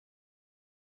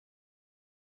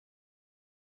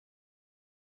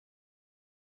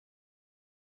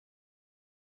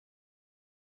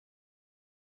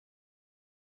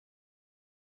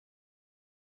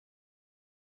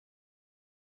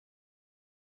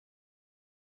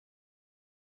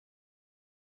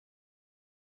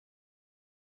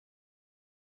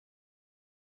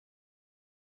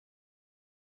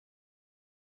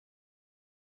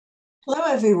Hello,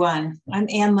 everyone. I'm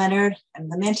Anne Leonard. I'm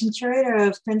the Mansion Curator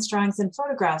of Prints, Drawings, and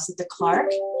Photographs at the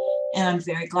Clark, and I'm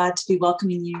very glad to be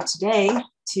welcoming you today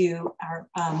to our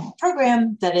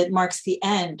program that it marks the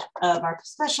end of our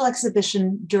special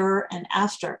exhibition, Dürer and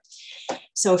After.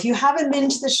 So if you haven't been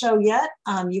to the show yet,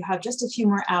 you have just a few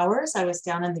more hours. I was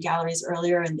down in the galleries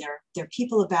earlier and there are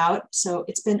people about. So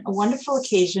it's been a wonderful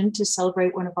occasion to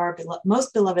celebrate one of our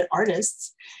most beloved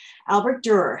artists, Albrecht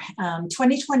Dürer.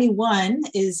 2021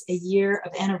 is a year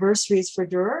of anniversaries for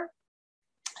Dürer.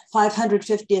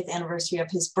 550th anniversary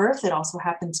of his birth. It also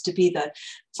happens to be the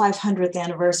 500th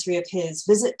anniversary of his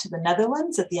visit to the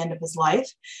Netherlands at the end of his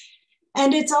life.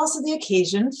 And it's also the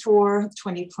occasion for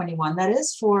 2021, that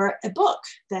is, for a book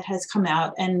that has come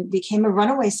out and became a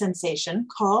runaway sensation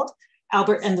called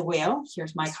Albert and the Whale.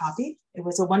 Here's my copy. It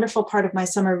was a wonderful part of my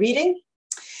summer reading.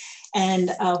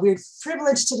 And we're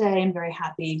privileged today and very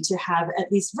happy to have, at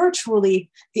least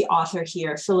virtually, the author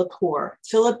here, Philip Hoare.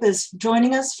 Philip is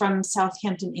joining us from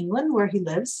Southampton, England, where he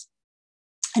lives.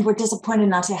 And we're disappointed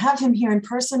not to have him here in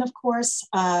person, of course.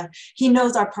 He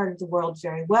knows our part of the world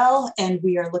very well, and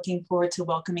we are looking forward to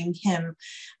welcoming him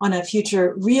on a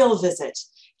future real visit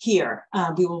here.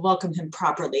 We will welcome him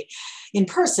properly in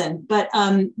person, but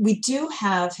we do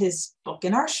have his book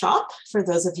in our shop for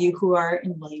those of you who are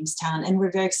in Williamstown, and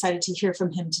we're very excited to hear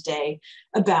from him today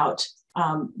about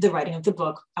the writing of the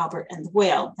book, Albert and the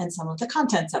Whale, and some of the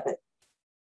contents of it.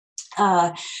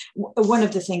 One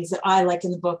of the things that I like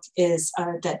in the book is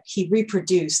that he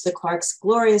reproduced the Clark's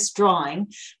glorious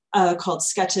drawing called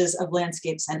Sketches of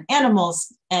Landscapes and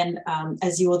Animals. And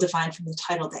as you will define from the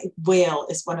title, the whale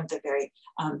is one of the very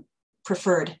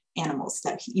preferred animals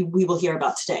that we will hear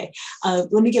about today.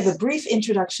 Let me give a brief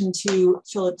introduction to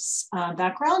Philip's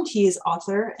background. He is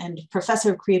author and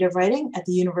professor of creative writing at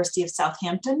the University of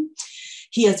Southampton.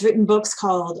 He has written books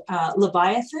called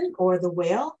Leviathan or The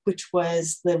Whale, which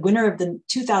was the winner of the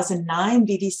 2009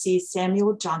 BBC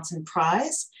Samuel Johnson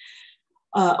Prize.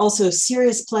 Also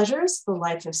Serious Pleasures, The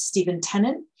Life of Stephen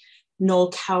Tennant, Noel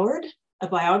Coward, a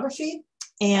biography,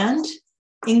 and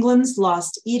England's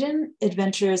Lost Eden,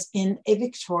 Adventures in a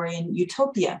Victorian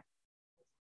Utopia.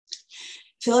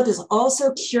 Philip is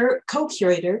also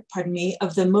co-curator,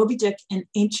 of the Moby Dick and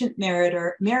Ancient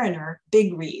Mariner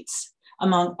Big Reads,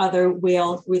 among other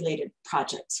whale-related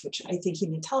projects, which I think he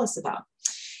may tell us about.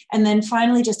 And then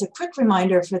finally, just a quick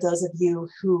reminder for those of you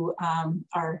who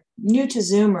are new to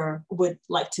Zoom or would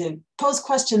like to pose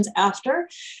questions after,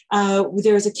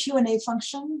 there is a Q&A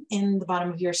function in the bottom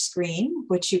of your screen,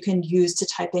 which you can use to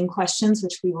type in questions,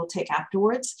 which we will take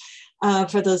afterwards.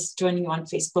 For those joining you on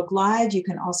Facebook Live, you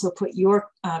can also put your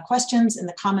questions in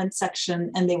the comments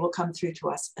section and they will come through to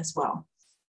us as well.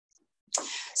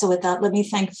 So with that, let me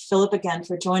thank Philip again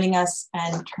for joining us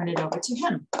and turn it over to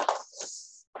him.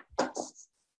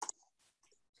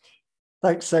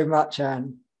 Thanks so much,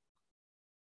 Anne.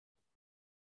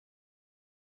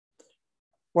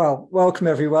 Well, welcome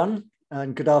everyone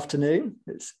and good afternoon.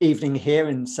 It's evening here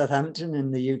in Southampton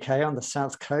in the UK on the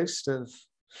south coast of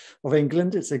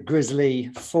England. It's a grisly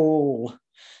fall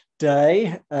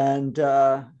day and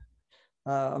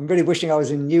I'm really wishing I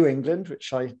was in New England,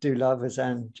 which I do love, as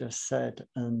Anne just said.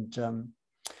 And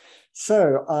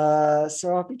so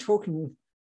I'll be talking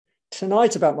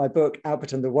tonight about my book,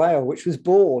 Albert and the Whale, which was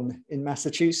born in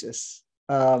Massachusetts.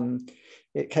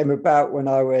 It came about when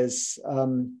I was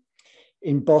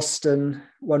in Boston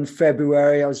one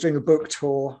February. I was doing a book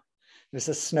tour. It was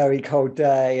a snowy, cold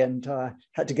day, and I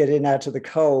had to get in out of the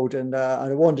cold. And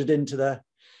I wandered into the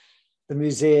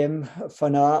Museum of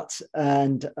Fine Art,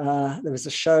 and there was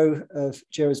a show of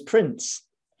Dürer's prints,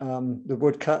 the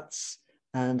woodcuts,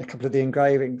 and a couple of the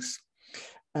engravings.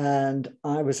 And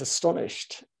I was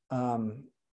astonished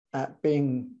at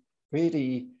being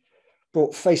really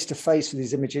brought face to face with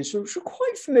these images, which were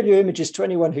quite familiar images to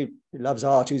anyone who loves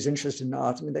art, who's interested in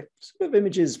art. I mean, they're sort of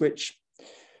images which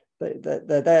they're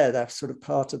there, they're sort of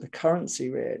part of the currency,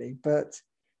 really. But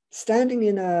standing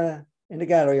in a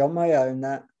gallery on my own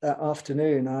that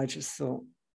afternoon, I just thought,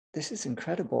 this is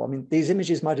incredible. I mean, these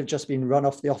images might have just been run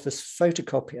off the office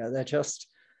photocopier. They're just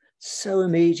so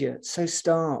immediate, so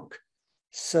stark,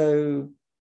 so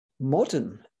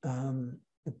modern.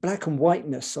 The black and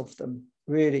whiteness of them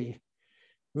really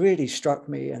struck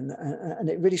me. And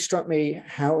it really struck me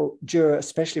how Dürer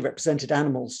especially represented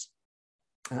animals,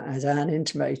 as Anne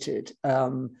intimated.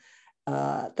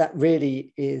 That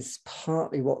really is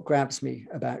partly what grabs me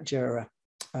about Dürer.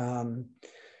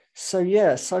 So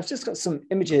I've just got some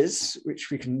images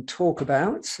which we can talk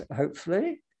about,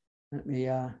 hopefully. Let me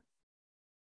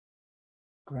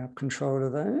grab control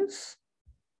of those.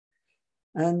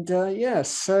 And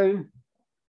so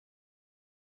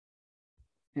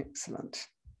Excellent.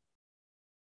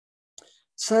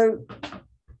 So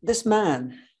this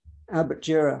man, Albrecht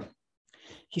Dürer,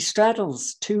 he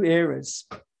straddles two eras.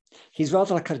 He's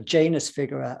rather like a Janus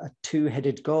figure, a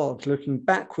two-headed god, looking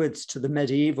backwards to the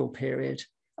medieval period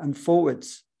and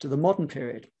forwards to the modern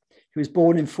period. He was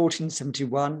born in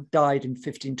 1471, died in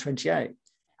 1528,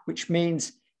 which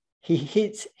means he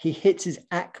hits his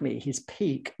acme, his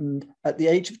peak, and at the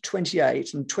age of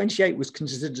 28, and 28 was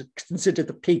considered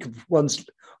the peak of one's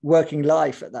working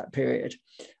life at that period,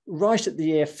 right at the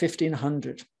year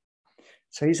 1500.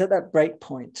 So he's at that break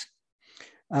point.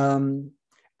 And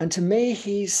to me,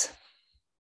 he's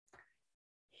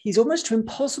almost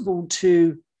impossible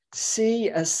to see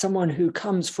as someone who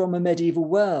comes from a medieval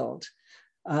world.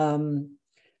 The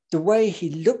way he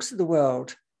looks at the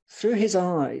world through his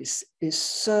eyes is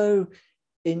so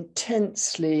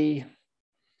intensely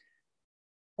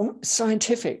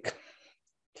scientific.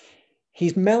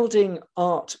 He's melding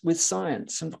art with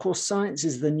science. And of course, science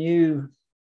is the new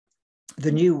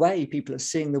way people are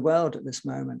seeing the world at this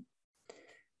moment.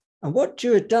 And what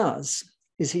Dürer does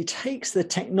is he takes the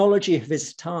technology of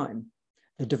his time,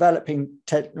 the developing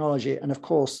technology, and of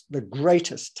course, the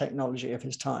greatest technology of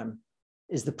his time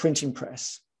is the printing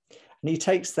press. And he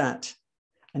takes that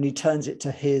and he turns it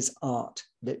to his art,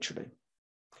 literally.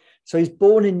 So he's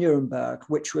born in Nuremberg,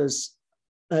 which was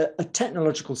a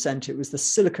technological center. It was the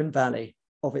Silicon Valley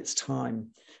of its time.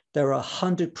 There are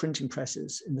 100 printing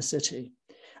presses in the city.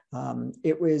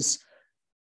 It was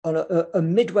on a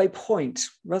midway point,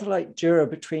 rather like Dürer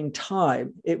between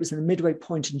time. It was a midway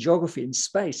point in geography and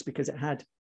space because it had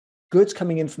goods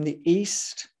coming in from the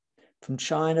East, from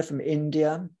China, from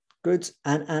India, goods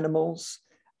and animals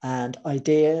and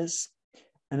ideas.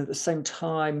 And at the same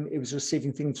time, it was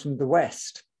receiving things from the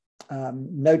West.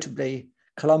 Notably,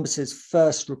 Columbus's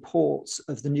first reports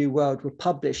of the New World were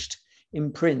published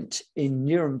in print in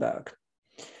Nuremberg.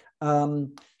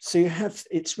 So you have,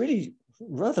 it's really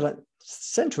rather like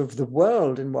center of the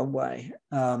world in one way,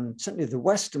 certainly the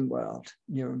Western world,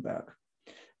 Nuremberg.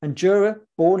 And Dürer,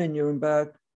 born in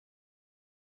Nuremberg,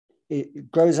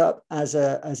 it grows up as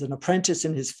an apprentice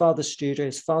in his father's studio.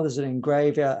 His father's an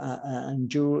engraver and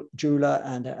jeweler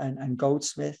and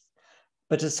goldsmith,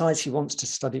 but decides he wants to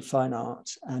study fine art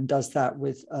and does that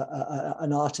with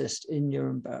an artist in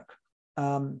Nuremberg.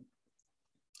 And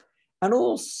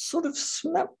all sort of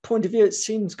from that point of view, it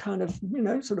seems kind of,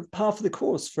 sort of par for the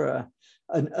course for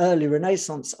an early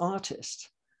Renaissance artist.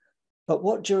 But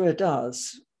what Dürer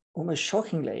does, almost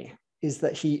shockingly, is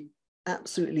that he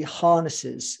absolutely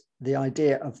harnesses the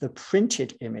idea of the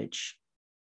printed image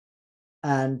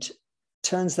and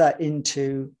turns that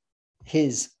into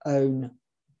his own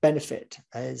benefit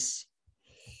as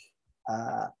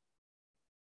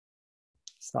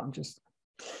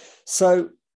so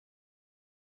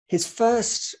his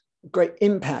first great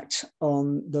impact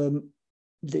on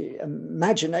the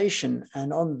imagination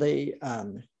and on the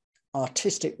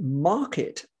artistic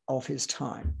market of his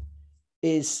time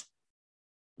is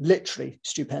literally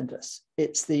stupendous.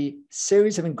 It's the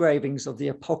series of engravings of the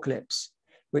Apocalypse,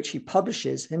 which he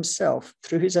publishes himself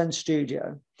through his own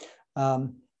studio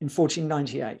in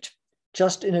 1498,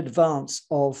 just in advance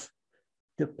of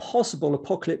the possible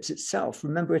apocalypse itself.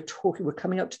 Remember, we're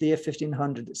coming up to the year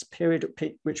 1500. It's a period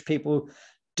at which people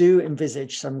do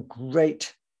envisage some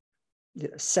great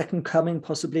second coming,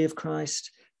 possibly, of Christ.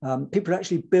 People are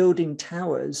actually building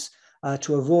towers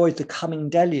to avoid the coming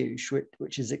deluge,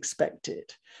 which is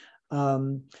expected.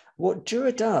 What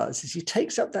Dürer does is he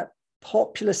takes up that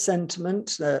popular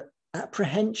sentiment, the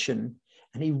apprehension,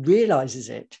 and he realizes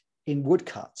it in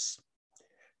woodcuts.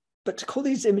 But to call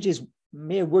these images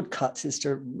mere woodcuts is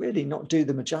to really not do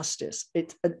them a justice.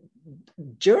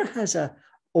 Dürer has a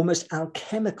almost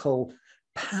alchemical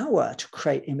power to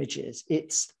create images.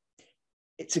 It's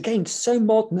again so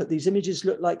modern that these images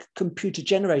look like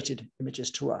computer-generated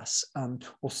images to us, or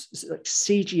like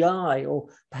CGI, or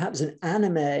perhaps an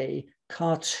anime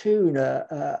cartoon,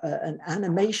 an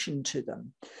animation to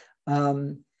them.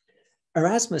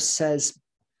 Erasmus says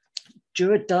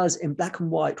Dürer does in black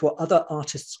and white what other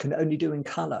artists can only do in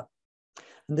color.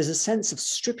 And there's a sense of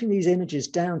stripping these images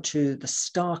down to the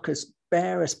starkest,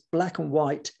 barest black and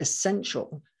white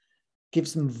essential,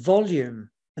 gives them volume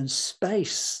and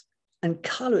space and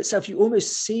color itself. You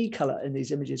almost see color in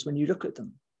these images when you look at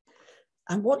them.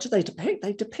 And what do they depict?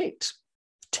 They depict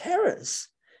terrors.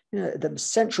 The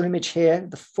central image here,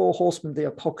 the four horsemen of the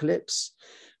apocalypse,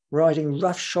 riding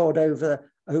roughshod over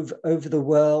the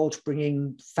world,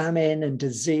 bringing famine and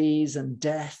disease and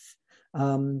death.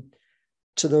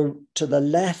 To the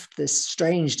left, this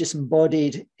strange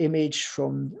disembodied image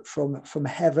from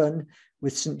heaven,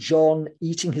 with St. John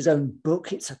eating his own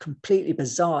book. It's a completely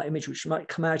bizarre image, which might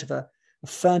come out of a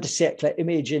fin de siècle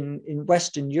image in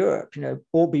Western Europe,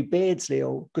 Aubrey Beardsley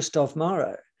or Gustave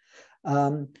Moreau.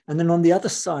 And then on the other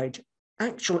side,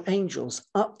 actual angels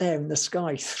up there in the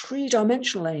sky,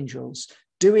 three-dimensional angels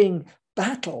doing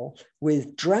battle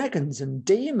with dragons and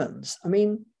demons. I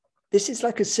mean, this is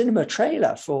like a cinema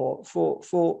trailer for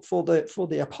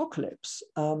the apocalypse.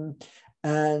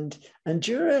 And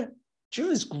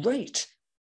Dürer's great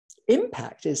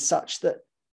impact is such that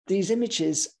these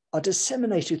images are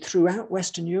disseminated throughout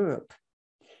Western Europe.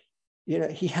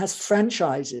 He has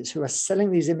franchises who are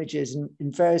selling these images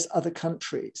in various other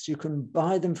countries. You can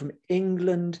buy them from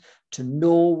England to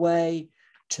Norway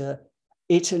to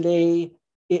Italy.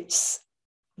 It's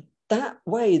that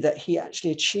way that he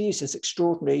actually achieves this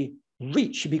extraordinary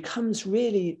reach. He becomes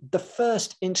really the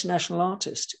first international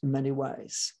artist in many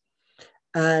ways.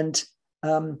 And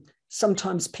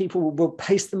sometimes people will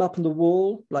paste them up on the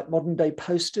wall, like modern day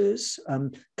posters,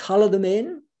 color them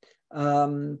in,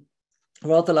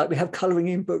 rather like we have coloring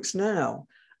in books now.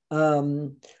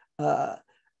 And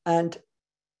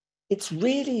it's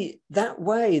really that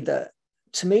way that,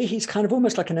 to me, he's kind of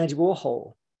almost like an Andy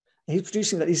Warhol. He's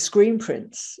producing like these screen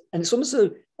prints. And it's almost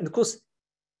and of course,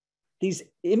 these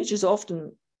images are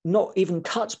often not even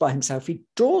cut by himself. He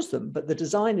draws them, but the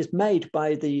design is made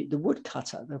by the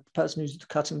woodcutter, the person who's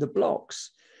cutting the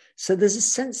blocks. So there's a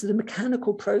sense of the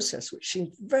mechanical process, which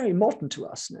seems very modern to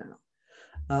us now.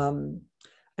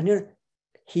 And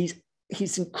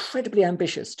he's incredibly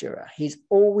ambitious, Dürer. He's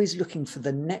always looking for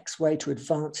the next way to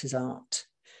advance his art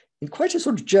in quite a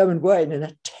sort of German way and in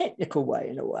a technical way,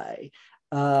 in a way,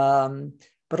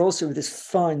 but also with this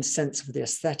fine sense of the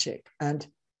aesthetic. And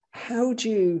how do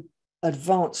you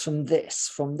advance from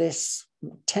this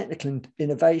technical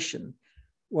innovation?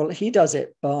 Well, he does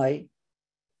it by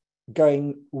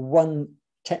going one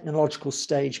technological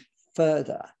stage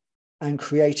further and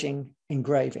creating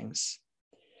engravings.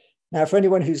 Now, for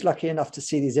anyone who's lucky enough to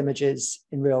see these images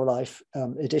in real life,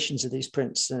 editions of these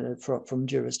prints from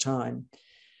Dürer's time,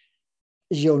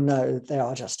 you'll know they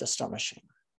are just astonishing.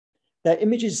 They're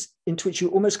images into which you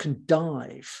almost can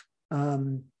dive.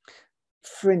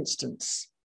 For instance,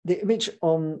 the image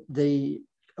on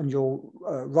your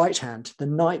right hand, the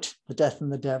Night, the Death,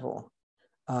 and the Devil.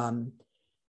 The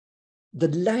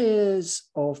layers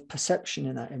of perception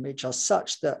in that image are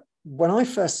such that when I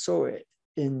first saw it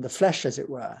in the flesh, as it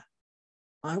were,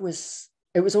 it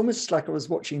was almost like I was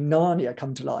watching Narnia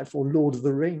come to life, or Lord of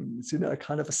the Rings,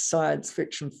 kind of a science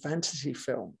fiction fantasy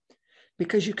film,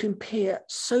 because you can peer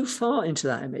so far into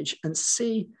that image and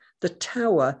see the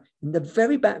tower in the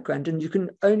very background, and you can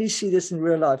only see this in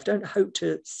real life. Don't hope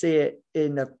to see it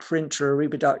in a print or a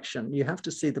reproduction. You have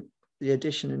to see the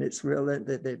edition in its real,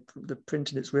 the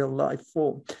print in its real life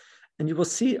form. And you will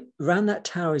see around that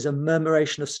tower is a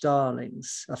murmuration of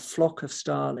starlings, a flock of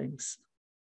starlings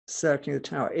circling the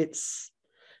tower. It's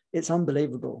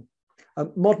unbelievable. A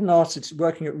modern artist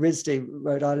working at RISD,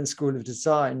 Rhode Island School of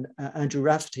Design, Andrew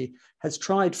Rafferty, has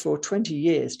tried for 20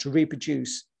 years to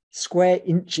reproduce square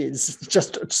inches,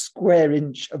 just a square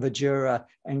inch of a Dürer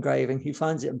engraving. He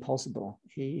finds it impossible.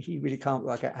 He really can't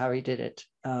work out how he did it.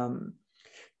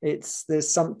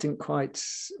 There's something quite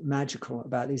magical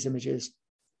about these images.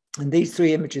 And these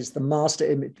three images, the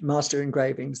master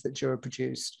engravings that Dürer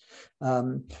produced,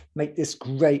 make this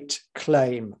great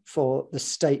claim for the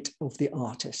state of the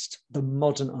artist, the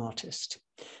modern artist.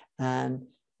 And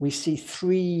we see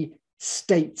three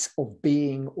states of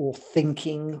being or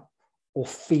thinking or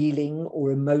feeling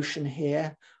or emotion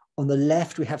here. On the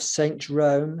left, we have Saint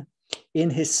Jerome in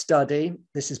his study.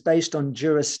 This is based on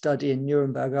Dürer's study in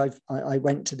Nuremberg. I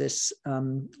went to this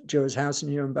Dürer's house in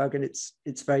Nuremberg, and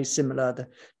it's very similar. The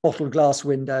bottled glass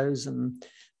windows and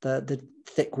the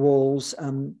thick walls,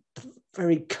 the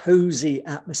very cozy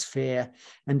atmosphere.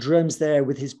 And Jerome's there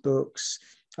with his books,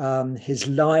 his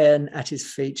lion at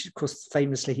his feet. Of course,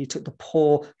 famously, he took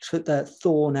the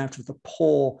thorn out of the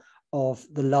paw of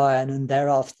the lion, and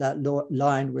thereafter that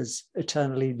lion was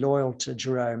eternally loyal to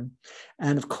Jerome.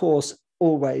 And of course,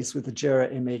 always with the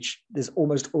Dürer image, there's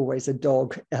almost always a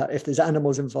dog. If there's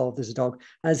animals involved, there's a dog.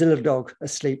 And there's a little dog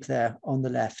asleep there on the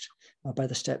left by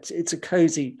the steps. It's a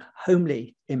cozy,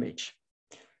 homely image.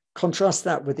 Contrast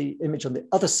that with the image on the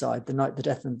other side, the Night, the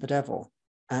Death, and the Devil.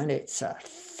 And it's a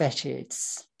fetid,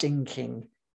 stinking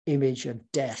image of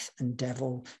death and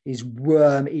devil, these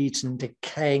worm-eaten,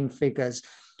 decaying figures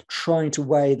trying to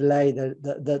waylay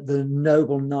the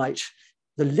noble knight,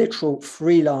 the literal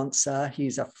freelancer.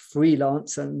 He's a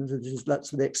freelancer, and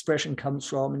that's where the expression comes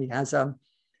from. And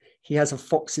he has a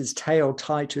fox's tail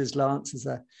tied to his lance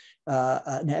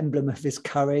an emblem of his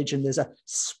courage. And there's a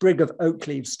sprig of oak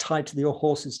leaves tied to the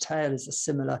horse's tail as a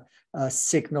similar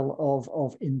signal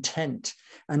of intent.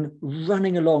 And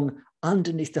running along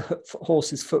underneath the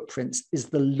horse's footprints is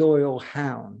the loyal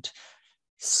hound,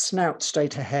 snout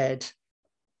straight ahead,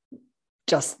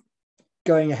 just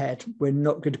going ahead. We're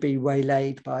not going to be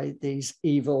waylaid by these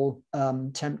evil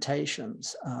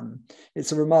temptations.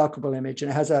 It's a remarkable image,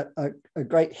 and it has a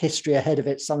great history ahead of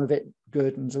it, some of it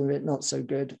good and some of it not so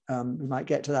good. We might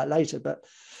get to that later, but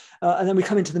and then we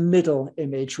come into the middle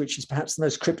image, which is perhaps the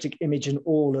most cryptic image in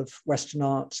all of Western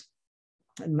art,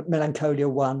 Melancholia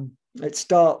 1. It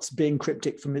starts being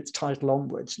cryptic from its title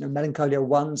onwards. You know, Melancholia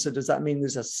 1, so does that mean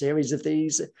there's a series of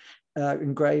these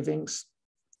engravings?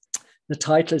 The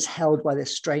title is held by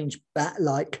this strange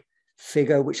bat-like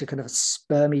figure, which is kind of a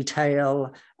spermy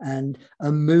tail, and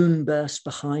a moonburst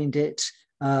behind it,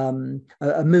 a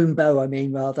moonbow, I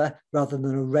mean, rather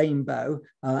than a rainbow,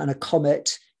 and a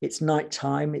comet. It's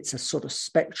nighttime. It's a sort of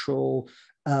spectral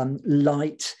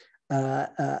light,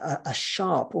 a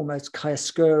sharp, almost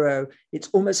chiaroscuro. It's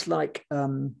almost like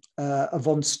a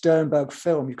von Sternberg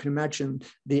film. You can imagine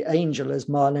the angel as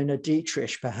Marlene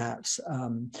Dietrich, perhaps.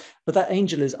 But that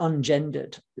angel is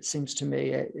ungendered, it seems to me.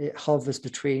 It hovers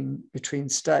between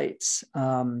states.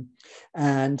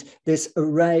 And this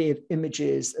array of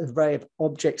images, array of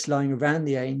objects lying around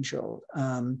the angel,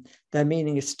 their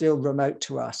meaning is still remote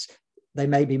to us. They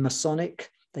may be Masonic,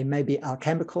 they may be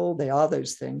alchemical, they are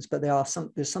those things, but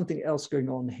there's something else going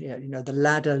on here. You know, the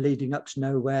ladder leading up to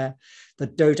nowhere, the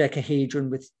dodecahedron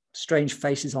with strange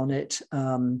faces on it,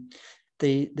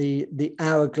 the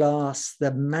hourglass,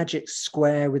 the magic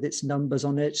square with its numbers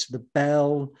on it, the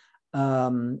bell,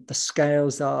 the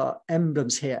scales are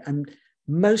emblems here. And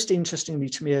most interestingly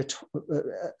to me,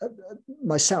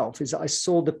 myself, is that I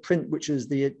saw the print, which was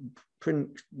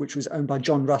owned by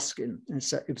John Ruskin. And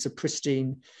so it was a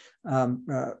pristine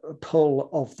pull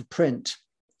of the print.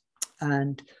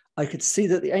 And I could see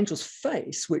that the angel's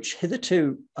face, which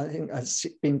hitherto I think has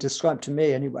been described to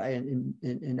me anyway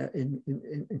in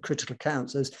critical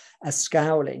accounts as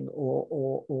scowling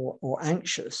or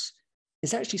anxious,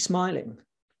 is actually smiling.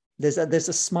 There's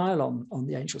a smile on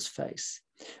the angel's face.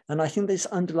 And I think this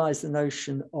underlies the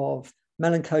notion of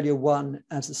Melancholia 1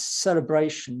 as a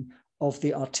celebration of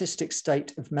the artistic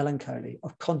state of melancholy,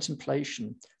 of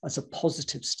contemplation as a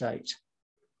positive state.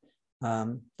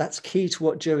 That's key to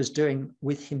what Dürer is doing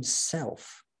with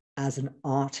himself as an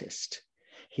artist.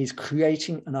 He's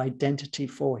creating an identity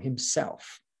for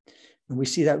himself. And we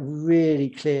see that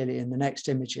really clearly in the next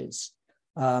images,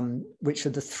 which are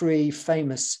the three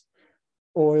famous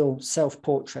oil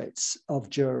self-portraits of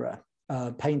Dürer,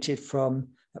 painted from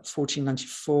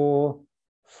 1494,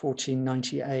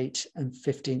 1498 and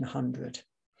 1500.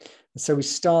 And so we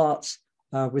start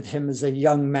with him as a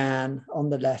young man on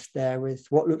the left there with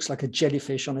what looks like a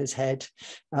jellyfish on his head.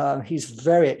 He's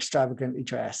very extravagantly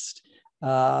dressed.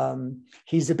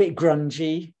 He's a bit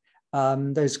grungy.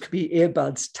 Those could be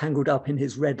earbuds tangled up in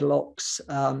his red locks.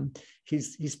 He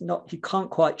can't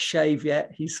quite shave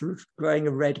yet. He's sort of growing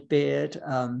a red beard.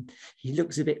 He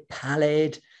looks a bit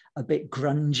pallid, a bit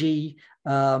grungy,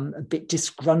 a bit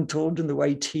disgruntled in the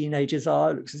way teenagers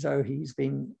are. It looks as though he's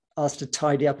been asked to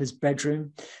tidy up his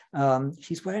bedroom.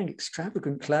 He's wearing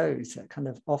extravagant clothes, that kind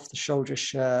of off-the-shoulder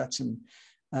shirt, and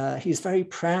he's very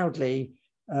proudly,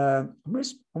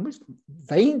 almost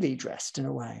vainly dressed in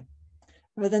a way.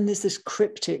 But then there's this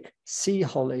cryptic sea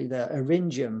holly, the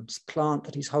eryngium plant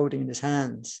that he's holding in his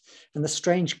hands, and the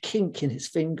strange kink in his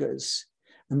fingers,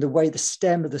 and the way the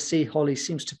stem of the sea holly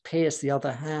seems to pierce the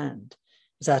other hand.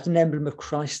 Is that an emblem of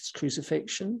Christ's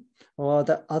crucifixion? Or are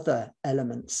there other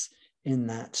elements in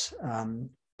that,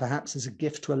 perhaps as a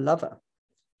gift to a lover?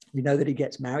 We know that he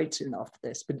gets married soon after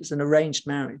this, but it's an arranged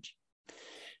marriage.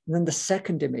 And then the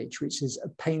second image, which is a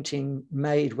painting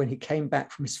made when he came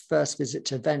back from his first visit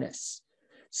to Venice.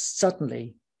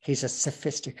 Suddenly, he's a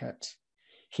sophisticate.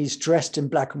 He's dressed in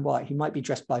black and white. He might be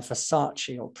dressed by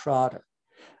Versace or Prada.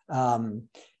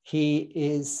 He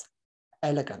is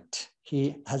elegant.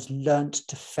 He has learnt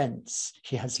to fence.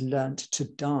 He has learnt to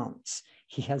dance.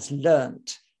 He has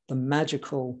learnt the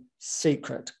magical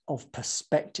secret of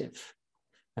perspective.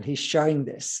 And he's showing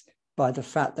this by the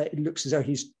fact that it looks as though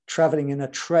he's traveling in a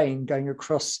train going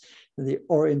across the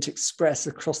Orient Express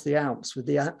across the Alps with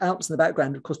the Alps in the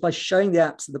background. Of course, by showing the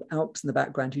Alps in the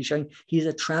background, he's showing he's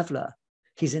a traveler.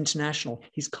 He's international.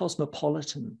 He's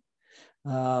cosmopolitan.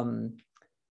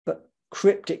 But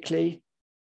cryptically,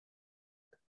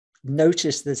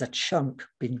 notice there's a chunk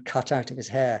being cut out of his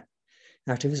hair,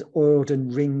 out of his oiled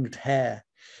and ringed hair.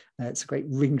 It's great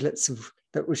ringlets of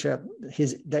that which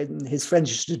his friends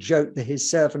used to joke that his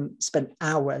servant spent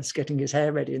hours getting his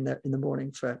hair ready in the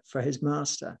morning for his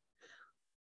master.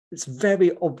 It's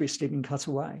very obviously been cut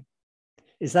away.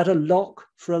 Is that a lock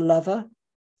for a lover?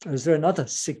 Or is there another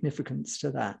significance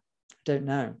to that? I don't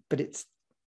know, but it's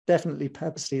definitely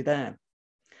purposely there.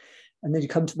 And then you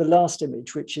come to the last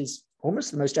image, which is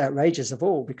almost the most outrageous of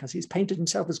all, because he's painted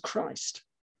himself as Christ.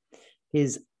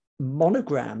 His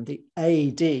monogram, the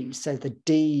AD, so the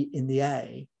D in the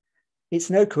A, it's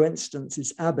no coincidence,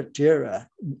 it's Albrecht Dürer,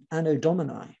 Anno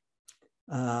Domini.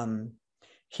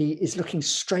 He is looking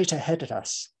straight ahead at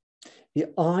us. The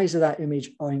eyes of that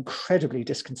image are incredibly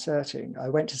disconcerting. I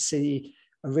went to see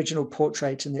original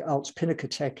portrait in the Alt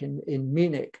Pinakothek in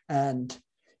Munich, and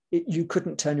you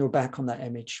couldn't turn your back on that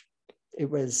image. It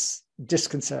was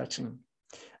disconcerting.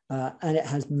 And it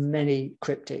has many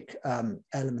cryptic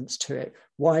elements to it.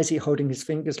 Why is he holding his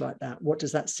fingers like that? What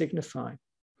does that signify?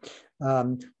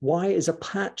 Why is a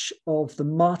patch of the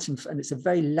marten, and it's a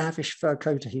very lavish fur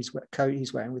coat he's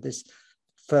wearing with this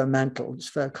fur mantle, this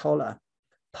fur collar.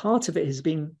 Part of it has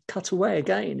been cut away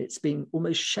again. It's been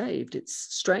almost shaved. It's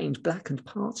strange, blackened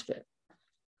part of it.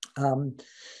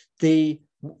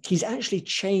 He's actually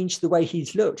changed the way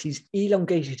he's looked. He's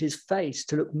elongated his face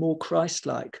to look more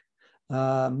Christ-like,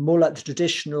 more like the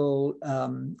traditional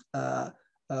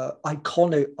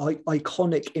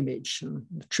iconic image,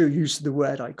 the true use of the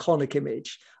word iconic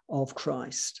image of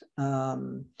Christ.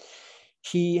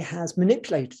 He has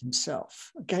manipulated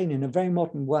himself, again, in a very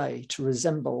modern way to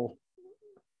resemble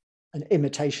an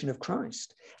imitation of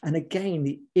Christ. And again,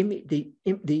 the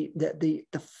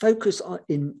focus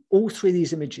in all three of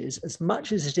these images, as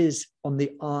much as it is on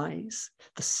the eyes,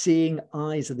 the seeing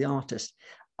eyes of the artist,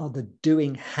 are the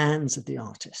doing hands of the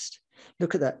artist.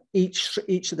 Look at that.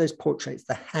 Each of those portraits,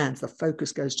 the hands, the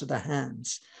focus goes to the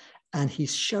hands. And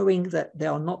he's showing that they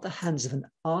are not the hands of an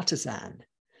artisan.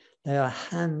 They are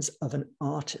hands of an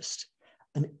artist,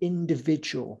 an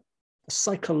individual, a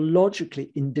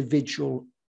psychologically individual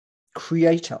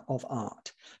creator of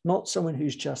art, not someone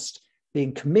who's just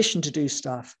being commissioned to do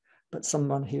stuff, but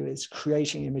someone who is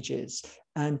creating images.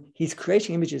 And he's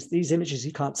creating images. These images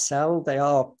he can't sell. They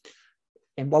are,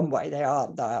 in one way, they are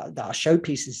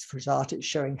showpieces for his art. It's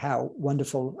showing how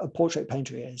wonderful a portrait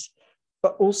painter he is.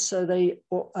 But also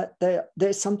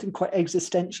there's something quite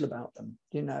existential about them.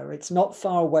 You know, it's not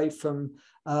far away from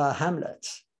Hamlet,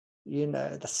 you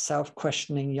know, the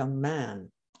self-questioning young man,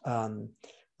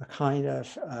 a kind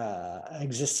of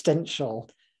existential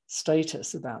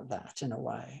status about that in a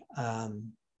way.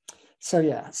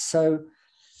 So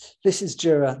this is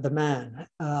Dürer, the man.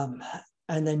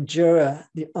 And then Dürer,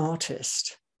 the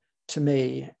artist, to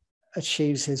me,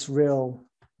 achieves his real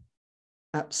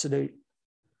absolute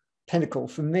pinnacle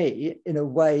for me in a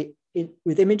way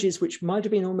with images which might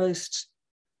have been almost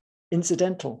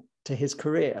incidental to his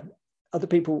career. Other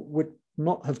people would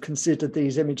not have considered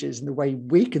these images in the way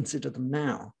we consider them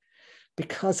now,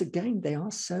 because again, they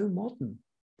are so modern.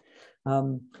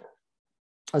 I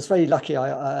was very lucky.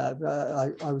 I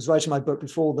was writing my book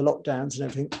before the lockdowns and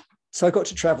everything. So I got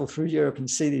to travel through Europe and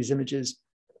see these images,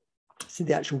 see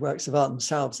the actual works of art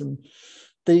themselves. And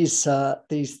these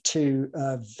two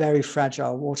very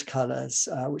fragile watercolors,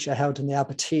 which are held in the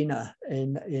Albertina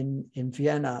in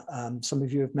Vienna. Some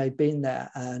of you have maybe been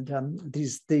there. And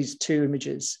these two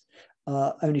images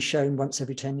are only shown once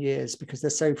every 10 years because they're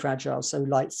so fragile, so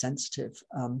light sensitive.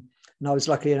 And I was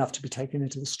lucky enough to be taken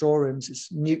into the storerooms,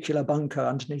 this nuclear bunker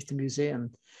underneath the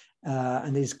museum.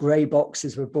 And these grey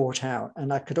boxes were brought out,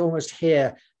 and I could almost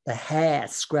hear the hair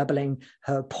scrabbling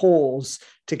her paws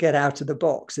to get out of the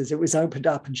box as it was opened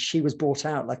up and she was brought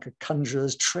out like a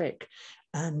conjurer's trick.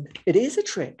 And it is a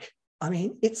trick. I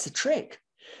mean, it's a trick.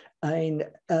 I mean,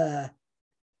 that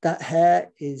hair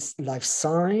is life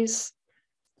size.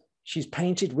 She's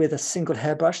painted with a single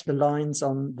hairbrush, the lines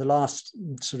on the last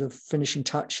sort of finishing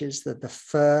touches, the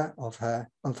fur of her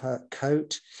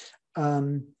coat.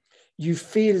 You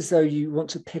feel as though you want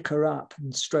to pick her up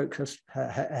and stroke her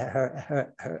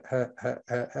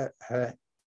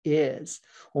ears,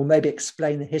 or maybe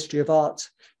explain the history of art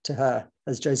to her,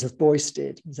 as Joseph Beuys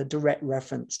did. It's a direct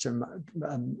reference to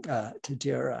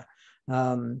Dürer.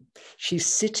 She's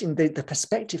sitting, the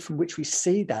perspective from which we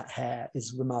see that hair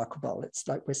is remarkable. It's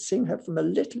like we're seeing her from a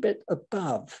little bit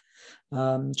above.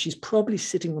 She's probably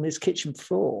sitting on his kitchen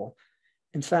floor.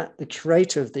 In fact, the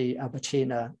curator of the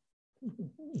Albertina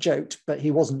joked, but he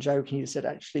wasn't joking. He said,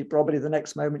 actually, probably the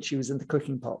next moment she was in the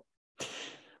cooking pot,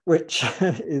 which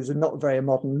is not a very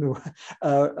modern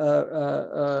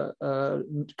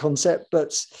concept.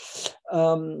 But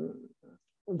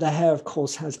the hair, of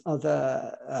course, has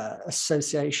other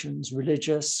associations,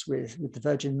 religious with the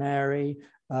Virgin Mary,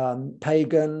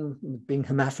 pagan, being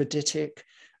hermaphroditic.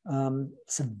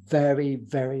 It's a very,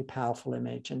 very powerful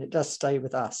image, and it does stay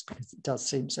with us because it does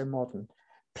seem so modern.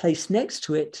 Placed next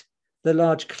to it, the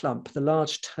large clump, the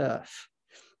large turf.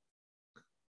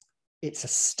 It's a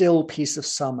still piece of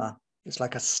summer. It's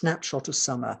like a snapshot of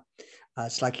summer.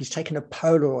 It's like he's taken a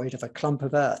Polaroid of a clump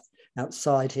of earth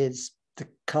outside the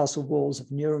castle walls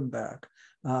of Nuremberg.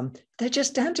 They're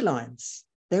just dandelions.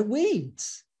 They're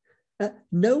weeds.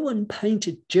 No one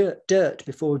painted dirt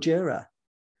before Dürer.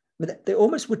 They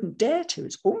almost wouldn't dare to.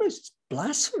 It's almost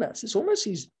blasphemous.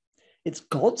 It's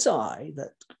God's eye,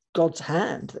 God's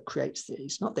hand that creates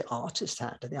these, not the artist's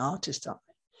hand or the artist's eye.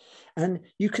 And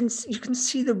you can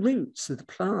see the roots of the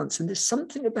plants. And there's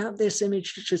something about this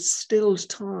image which has stilled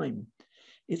time.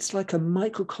 It's like a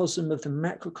microcosm of the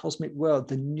macrocosmic world,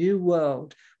 the new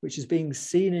world, which is being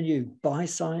seen anew by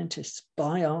scientists,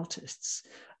 by artists.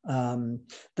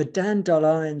 The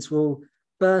dandelions will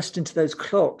burst into those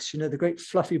clocks, the great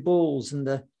fluffy balls, and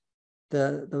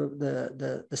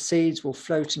the seeds will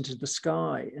float into the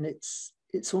sky. And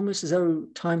it's almost as though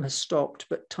time has stopped,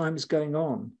 but time is going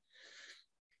on.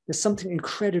 There's something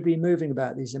incredibly moving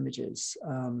about these images.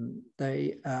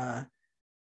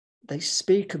 They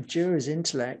speak of Dürer's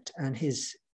intellect and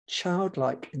his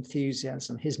childlike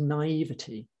enthusiasm, his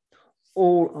naivety.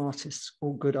 All artists,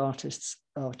 all good artists,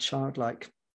 are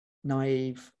childlike,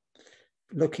 naive,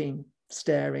 looking,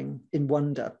 staring in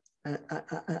wonder. And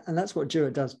that's what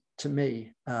Dürer does to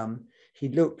me. He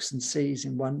looks and sees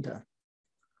in wonder.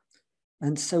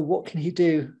 And so what can he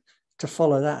do to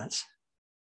follow that?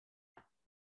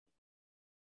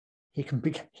 He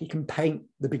can paint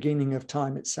the beginning of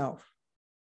time itself.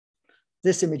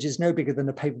 This image is no bigger than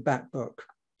a paperback book.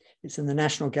 It's in the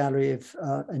National Gallery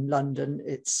in London.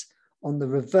 It's on the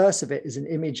reverse of it is an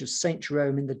image of Saint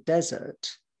Jerome in the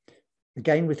desert,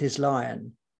 again with his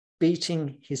lion,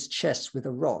 beating his chest with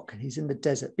a rock. And he's in the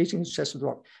desert, beating his chest with a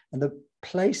rock. And the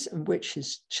place in which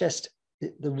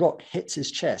the rock hits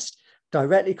his chest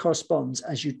directly corresponds,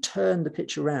 as you turn the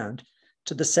picture around,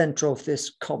 to the center of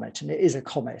this comet. And it is a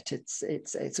comet. It's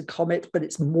a comet, but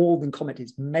it's more than comet.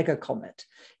 It's mega comet.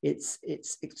 It's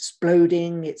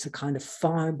exploding. It's a kind of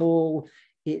fireball.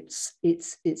 It's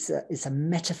a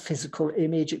metaphysical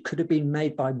image. It could have been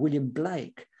made by William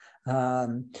Blake.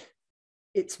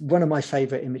 It's one of my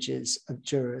favorite images of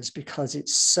Dürer's because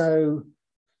it's so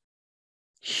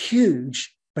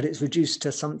huge, but it's reduced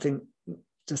to something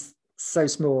just so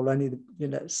small, only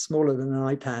smaller than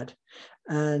an iPad.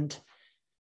 And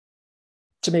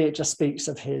to me, it just speaks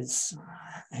of his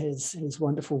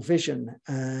wonderful vision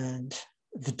and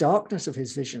the darkness of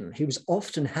his vision. He was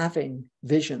often having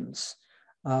visions,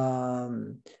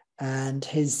 and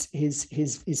his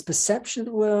perception of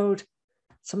the world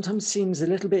sometimes seems a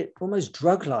little bit almost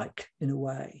drug-like in a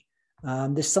way.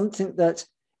 There's something that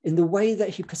in the way that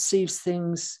he perceives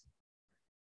things,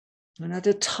 and at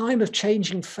a time of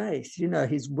changing faith,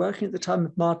 he's working at the time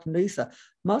of Martin Luther.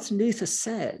 Martin Luther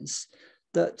says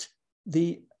that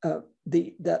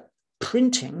that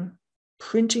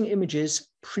printing images,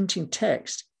 printing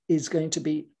text is going to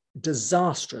be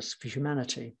disastrous for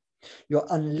humanity. You're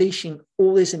unleashing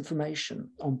all this information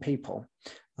on people.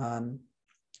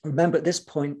 Remember, at this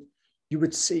point, you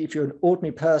would see, if you're an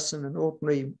ordinary person, an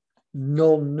ordinary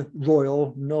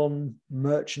non-royal,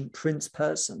 non-merchant prince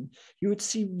person, you would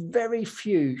see very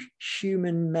few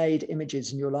human-made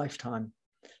images in your lifetime,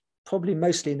 probably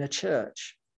mostly in a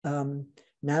church.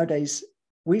 Nowadays,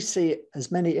 we see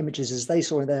as many images as they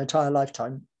saw in their entire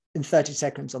lifetime in 30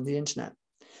 seconds on the internet.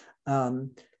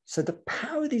 So the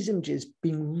power of these images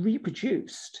being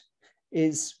reproduced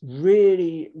is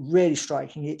really, really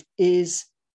striking. It is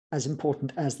as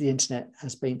important as the internet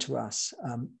has been to us.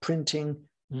 Printing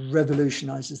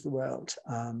revolutionizes the world.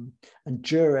 And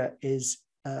Dürer is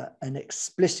an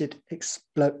explicit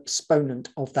exponent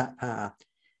of that power.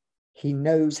 He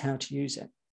knows how to use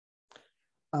it.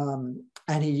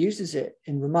 And he uses it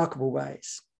in remarkable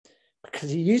ways,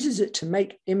 because he uses it to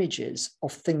make images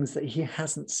of things that he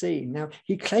hasn't seen. Now,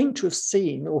 he claimed to have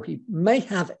seen, or he may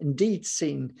have indeed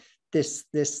seen, this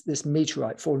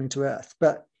meteorite falling to Earth,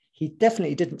 but he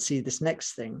definitely didn't see this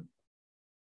next thing.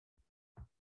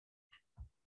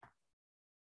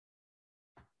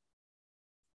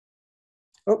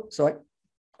 Oh, sorry,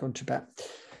 gone too bad.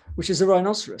 Which is a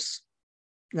rhinoceros.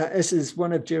 Now, this is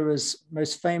one of Dürer's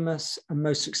most famous and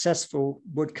most successful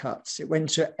woodcuts. It went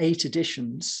to 8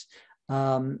 editions.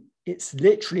 It's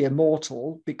literally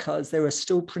immortal because they were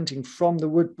still printing from the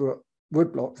wood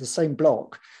block, the same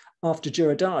block, after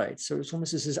Dürer died. So it's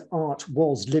almost as his art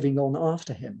was living on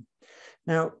after him.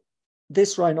 Now,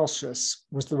 this rhinoceros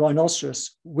was the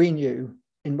rhinoceros we knew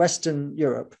in Western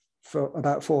Europe for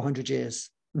about 400 years,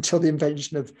 until the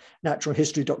invention of natural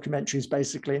history documentaries,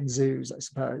 basically, and zoos, I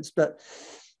suppose. But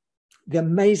the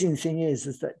amazing thing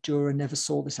is that Dürer never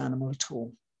saw this animal at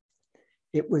all.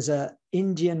 It was an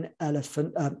Indian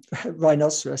elephant,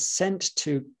 rhinoceros sent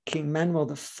to King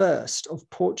Manuel I of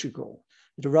Portugal.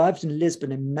 It arrived in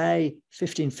Lisbon in May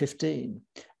 1515.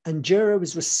 And Dürer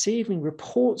was receiving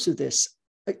reports of this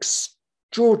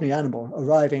extraordinary animal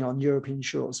arriving on European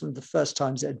shores, one of the first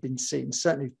times it had been seen,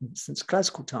 certainly since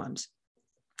classical times.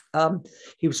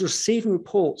 He was receiving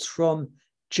reports from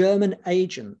German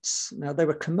agents. Now, they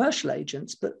were commercial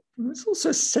agents, but there was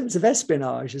also a sense of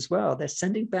espionage as well. They're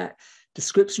sending back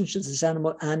descriptions of this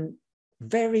animal and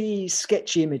very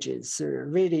sketchy images,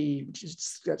 really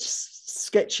just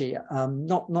sketchy,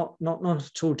 not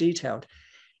at all detailed.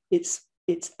 It's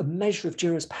a measure of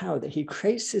Dürer's power that he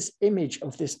creates this image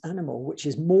of this animal, which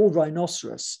is more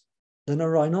rhinoceros than a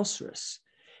rhinoceros.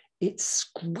 It's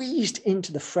squeezed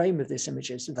into the frame of this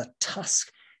image. So the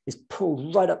tusk is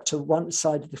pulled right up to one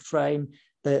side of the frame.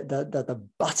 The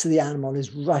butt of the animal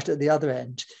is right at the other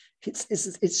end.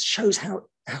 It shows how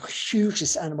huge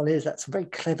this animal is. That's a very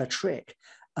clever trick.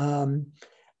 And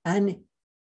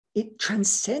it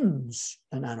transcends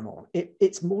an animal.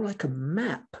 It's more like a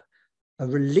map, a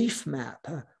relief map,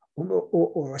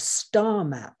 or a star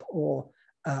map, or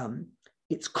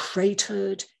it's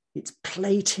cratered, it's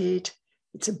plated.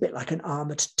 It's a bit like an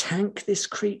armored tank, this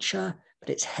creature, but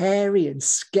it's hairy and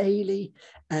scaly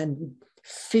and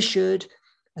fissured.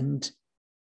 And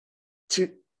to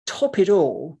top it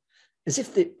all, as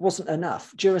if it wasn't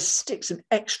enough, Dürer sticks an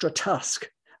extra tusk,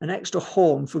 an extra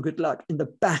horn for good luck in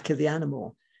the back of the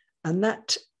animal. And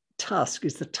that tusk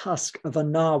is the tusk of a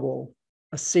narwhal,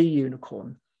 a sea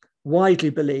unicorn,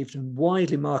 widely believed and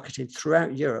widely marketed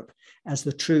throughout Europe as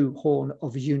the true horn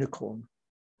of a unicorn.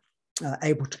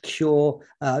 Able to cure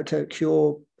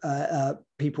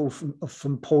people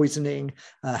from poisoning,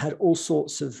 had all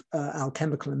sorts of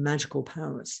alchemical and magical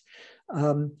powers.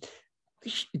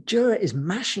 Dürer is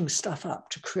mashing stuff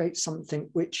up to create something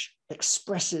which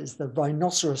expresses the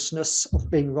rhinocerosness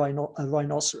of being a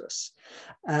rhinoceros.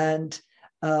 And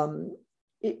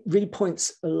it really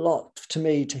points a lot to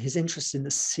me to his interest in the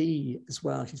sea as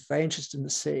well. He's very interested in the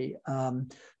sea,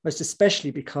 most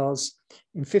especially because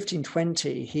in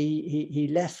 1520, he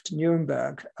left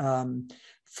Nuremberg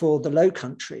for the Low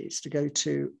Countries to go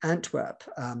to Antwerp,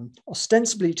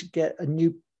 ostensibly to get a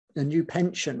new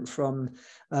pension from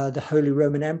the Holy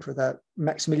Roman Emperor. That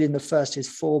Maximilian I, his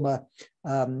former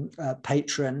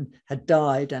patron, had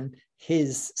died, and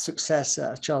his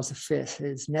successor, Charles V,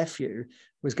 his nephew,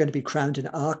 was going to be crowned in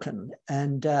Aachen.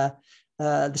 And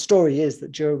the story is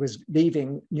that Dürer was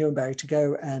leaving Nuremberg to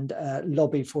go and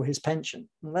lobby for his pension.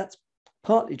 Well, that's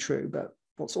partly true, but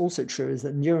what's also true is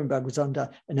that Nuremberg was under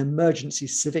an emergency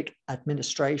civic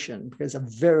administration because a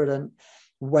virulent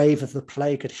wave of the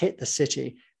plague had hit the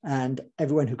city, and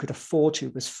everyone who could afford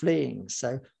to was fleeing.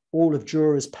 So all of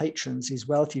Dürer's patrons, these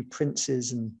wealthy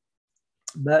princes and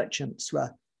merchants,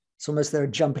 it's almost they were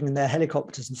jumping in their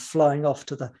helicopters and flying off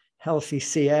to the healthy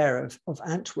sea air of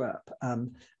Antwerp.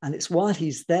 And it's while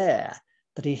he's there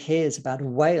that he hears about a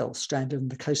whale stranded on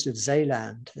the coast of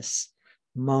Zeeland, this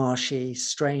marshy,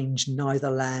 strange, neither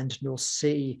land nor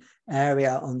sea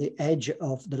area on the edge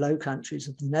of the Low Countries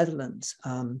of the Netherlands.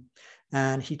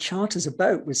 And he charters a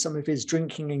boat with some of his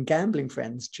drinking and gambling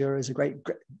friends. Dürer is a great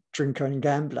drinker and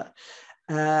gambler.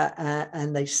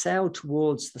 And they sail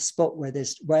towards the spot where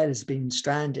this whale has been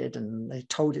stranded, and they're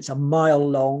told it's a mile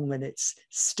long and its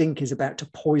stink is about to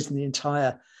poison the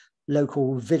entire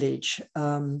local village.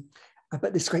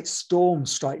 But this great storm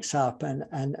strikes up,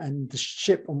 and the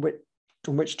ship on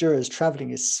which Dürer is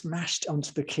traveling is smashed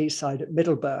onto the quayside at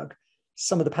Middelburg.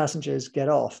 Some of the passengers get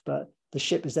off, but the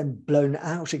ship is then blown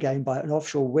out again by an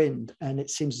offshore wind, and it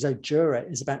seems as though Dürer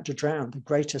is about to drown. The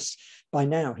greatest, by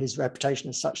now, his reputation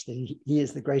is such that he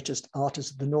is the greatest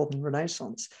artist of the Northern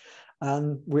Renaissance.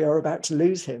 We are about to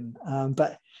lose him.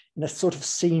 But in a sort of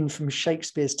scene from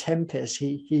Shakespeare's Tempest,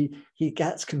 he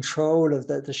gets control of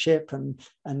the ship and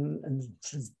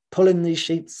pulling these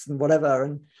sheets and whatever,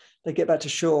 and they get back to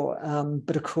shore.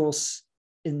 But of course,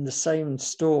 in the same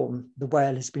storm, the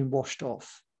whale has been washed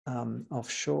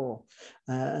offshore.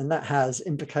 And that has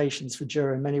implications for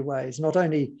Dürer in many ways, not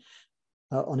only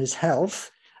on his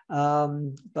health,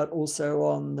 but also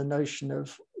on the notion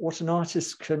of what an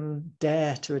artist can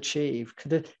dare to achieve.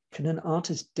 Can an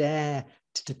artist dare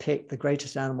to depict the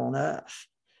greatest animal on earth?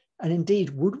 And indeed,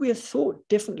 would we have thought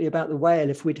differently about the whale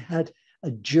if we'd had a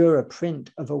Dürer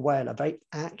print of a whale, a very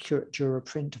accurate Dürer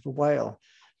print of a whale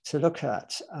to look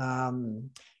at.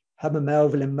 Herman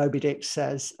Melville in Moby Dick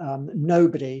says,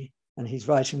 nobody, and he's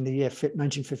writing the year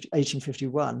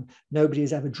 1851, nobody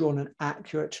has ever drawn an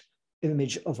accurate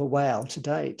image of a whale to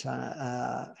date.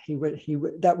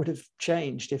 That would have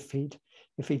changed if he'd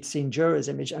seen Dürer's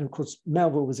image. And of course,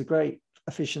 Melville was a great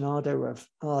aficionado of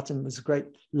art and was a great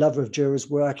lover of Dürer's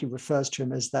work. He refers to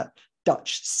him as that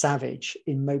Dutch savage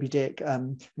in Moby Dick,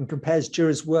 and compares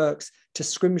Dürer's works to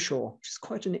Scrimshaw, which is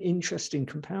quite an interesting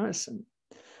comparison.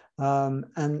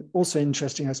 And also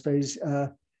interesting, I suppose,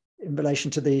 in relation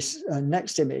to this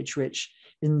next image, which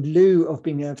in lieu of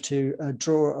being able to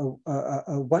draw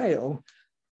a whale,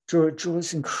 draws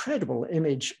this incredible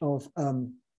image of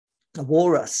a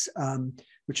walrus,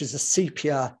 which is a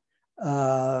sepia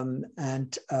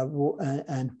and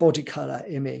body color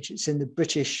image. It's in the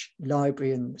British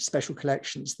Library and Special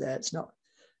Collections there. It's not,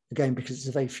 again, because it's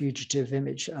a very fugitive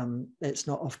image, it's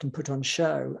not often put on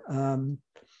show.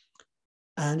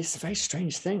 And it's a very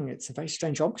strange thing. It's a very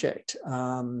strange object.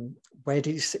 Where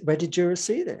did Dürer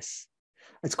see this?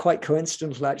 It's quite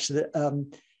coincidental, actually, that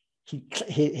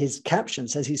his caption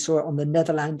says he saw it on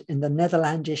in the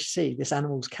Netherlandish Sea. This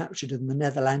animal was captured in the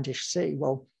Netherlandish Sea.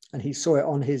 Well, and he saw it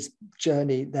on his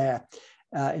journey there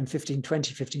in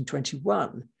 1520,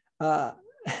 1521.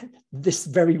 This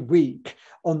very week,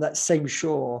 on that same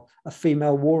shore, a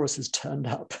female walrus has turned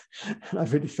up, and I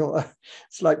really thought,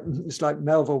 it's like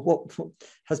Melville. What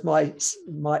has my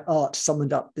art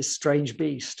summoned up this strange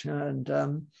beast? But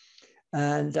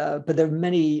there are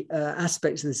many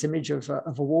aspects of this image of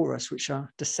a walrus which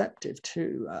are deceptive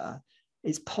too.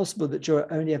 It's possible that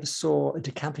Dürer only ever saw a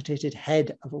decapitated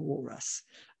head of a walrus,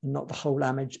 and not the whole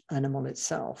animal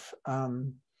itself.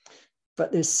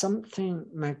 But there's something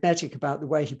magnetic about the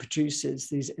way he produces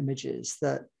these images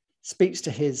that speaks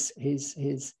to he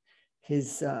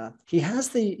has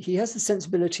the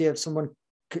sensibility of someone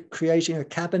creating a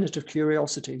cabinet of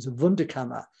curiosities, a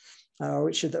Wunderkammer,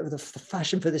 which the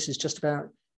fashion for this is just about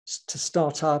to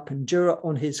start up. And Dürer,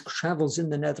 on his travels in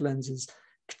the Netherlands, is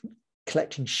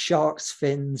collecting sharks'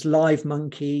 fins, live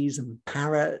monkeys and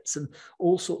parrots and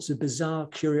all sorts of bizarre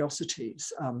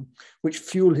curiosities, which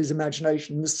fuel his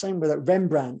imagination in the same way that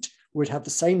Rembrandt would have the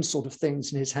same sort of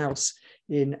things in his house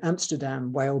in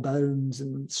Amsterdam, whale bones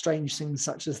and strange things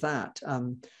such as that,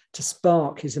 to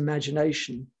spark his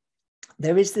imagination.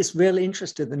 There is this real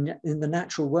interest in the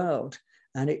natural world,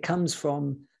 and it comes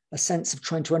from a sense of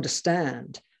trying to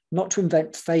understand, not to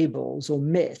invent fables or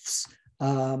myths.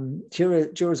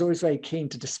 Dürer is always very keen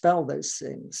to dispel those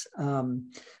things. And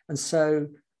so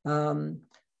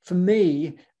for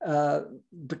me,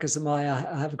 because of I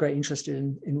have a great interest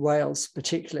in whales,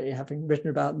 particularly having written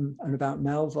about them and about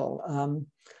Melville,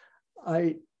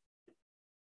 I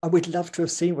would love to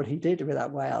have seen what he did with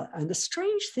that whale. And the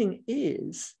strange thing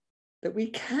is that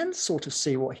we can sort of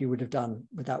see what he would have done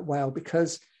with that whale,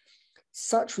 because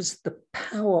such was the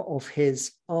power of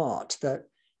his art that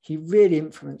he really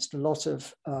influenced a lot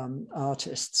of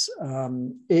artists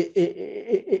in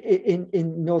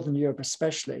Northern Europe,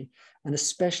 especially, and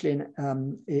especially in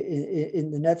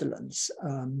the Netherlands.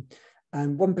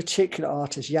 And one particular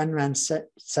artist, Jan van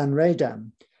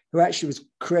Sanredam, who actually was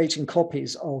creating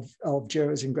copies of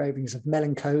Dürer's engravings of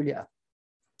Melancholia,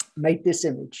 made this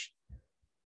image,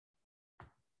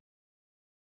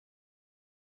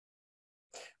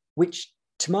 which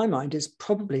to my mind is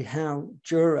probably how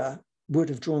Dürer would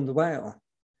have drawn the whale.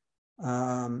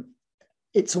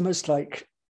 It's almost like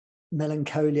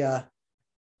Melancholia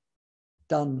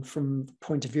done from the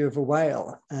point of view of a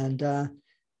whale, and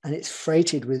it's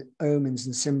freighted with omens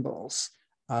and symbols.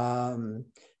 But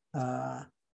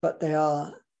they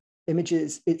are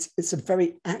images. It's a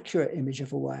very accurate image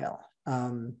of a whale,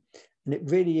 and it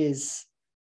really is,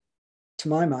 to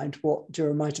my mind, what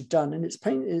Dürer might have done. And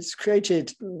it's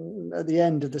created at the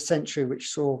end of the century,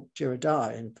 which saw Dürer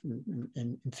die in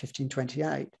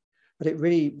 1528. But it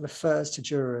really refers to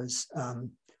Dürer's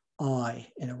eye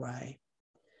in a way.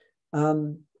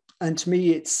 And to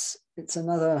me, it's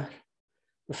another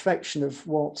reflection of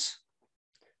what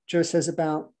Dürer says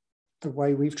about the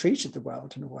way we've treated the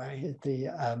world in a way.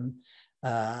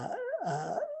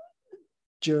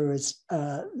 Dürer's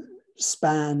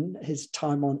span, his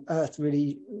time on Earth,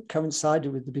 really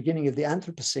coincided with the beginning of the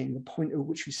Anthropocene, the point at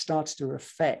which we started to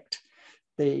affect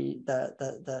the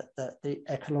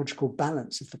ecological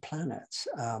balance of the planet,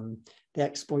 the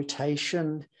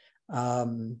exploitation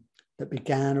that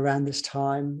began around this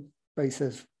time, both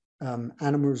of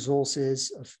animal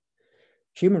resources, of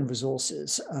human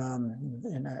resources,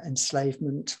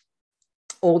 enslavement,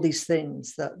 all these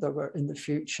things that were in the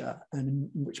future, and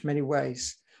in which many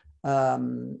ways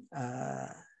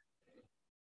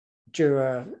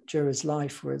Dürer's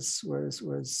life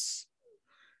was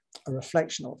a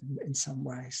reflection of in some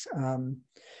ways.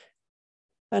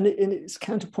 And it's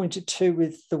counterpointed too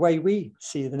with the way we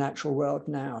see the natural world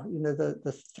now. You know,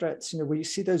 the threats, you know, where you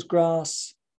see those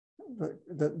grass,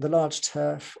 the large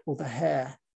turf or the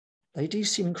hare, they do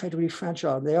seem incredibly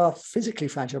fragile. They are physically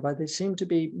fragile, but they seem to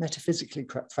be metaphysically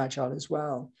fragile as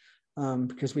well,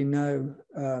 because we know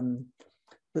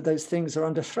that those things are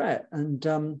under threat. And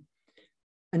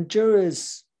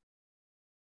Dürer's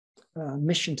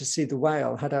mission to see the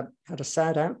whale had a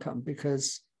sad outcome,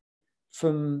 because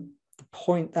from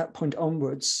that point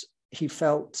onwards, he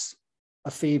felt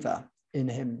a fever in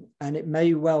him, and it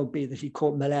may well be that he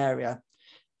caught malaria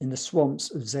in the swamps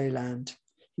of Zeeland.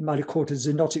 He might have caught a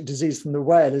zoonotic disease from the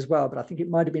whale as well, but I think it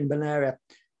might have been malaria.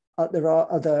 There are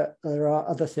other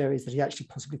theories that he actually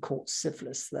possibly caught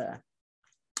syphilis there,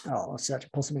 or certainly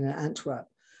possibly in Antwerp.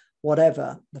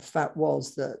 Whatever, the fact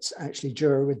was that actually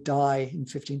Dürer would die in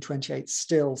 1528,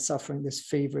 still suffering this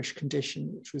feverish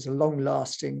condition, which was a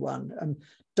long-lasting one, and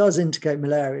does indicate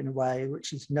malaria in a way,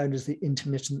 which is known as the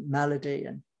intermittent malady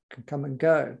and can come and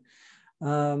go.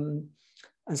 And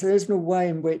so there's no way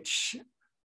in which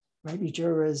maybe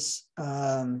Dürer's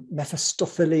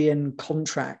Mephistophelian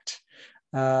contract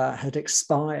had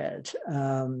expired.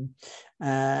 And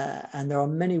there are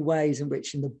many ways in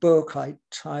which in the book I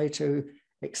try to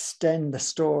extend the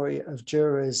story of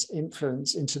Dürer's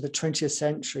influence into the 20th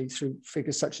century through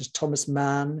figures such as Thomas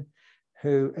Mann,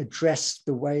 who addressed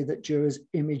the way that Dürer's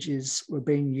images were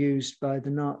being used by the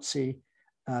Nazi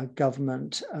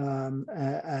government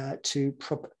to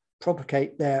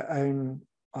propagate their own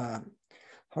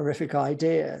horrific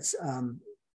ideas.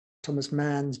 Thomas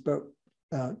Mann's book,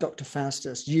 Dr.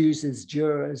 Faustus, uses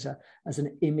Dürer as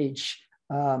an image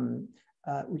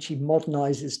which he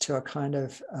modernizes to a kind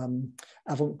of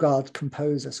avant-garde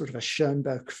composer, sort of a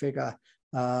Schoenberg figure,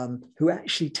 who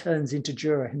actually turns into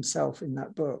Dürer himself in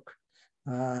that book.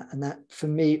 And that, for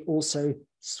me, also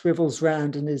swivels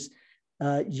round and is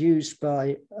used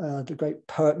by the great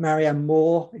poet Marianne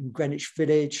Moore in Greenwich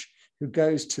Village, who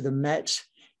goes to the Met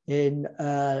in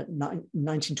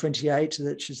 1928,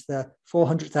 which is the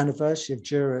 400th anniversary of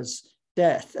Dürer's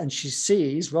death, and she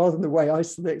sees, rather than the way I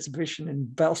saw the exhibition in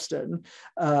Belston,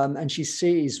 and she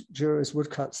sees Dürer's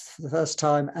woodcuts for the first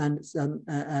time and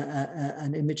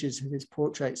images of his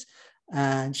portraits,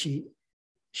 and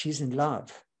she's in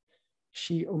love.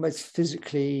 She almost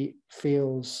physically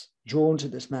feels drawn to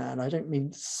this man. I don't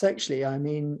mean sexually, I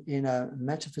mean in a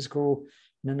metaphysical,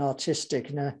 in an artistic,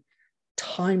 in a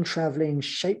time-traveling,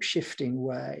 shape-shifting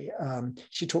way.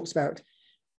 She talks about,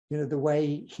 you know, the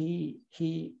way he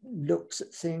looks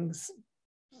at things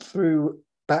through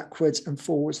backwards and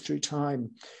forwards through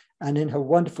time. And in her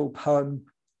wonderful poem,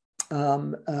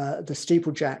 The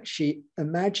Steeplejack, she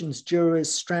imagines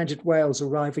Dürer's stranded whales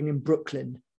arriving in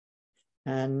Brooklyn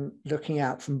and looking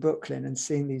out from Brooklyn and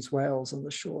seeing these whales on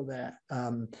the shore there.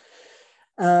 And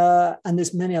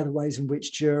there's many other ways in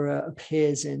which Dürer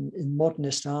appears in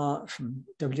modernist art, from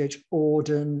W.H.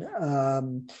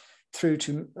 Auden through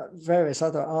to various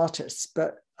other artists.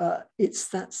 But it's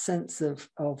that sense of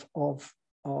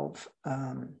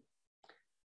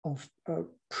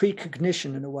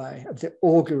precognition, in a way, of the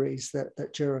auguries that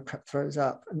Dürer throws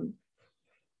up. And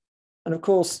of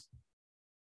course,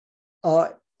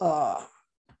 our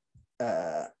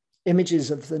images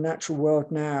of the natural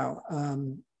world now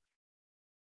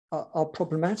are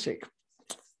problematic.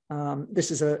 This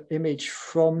is an image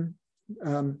from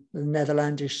the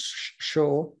Netherlandish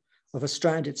shore of a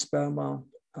stranded sperm whale.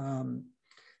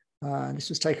 This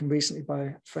was taken recently by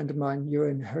a friend of mine,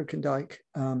 Ewan Herkendijk.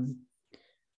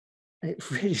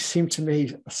 It really seemed to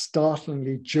me a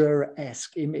startlingly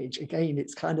Dürer-esque image. Again,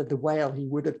 it's kind of the whale he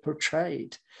would have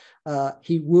portrayed.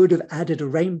 He would have added a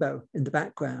rainbow in the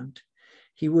background.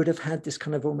 He would have had this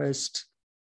kind of almost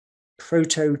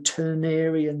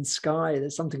proto-Turnerian sky.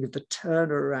 There's something of the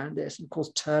Turner around this. And of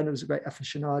course, Turner was a great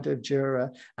aficionado of Dürer,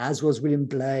 as was William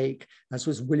Blake, as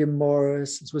was William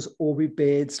Morris, as was Aubrey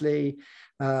Beardsley.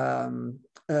 The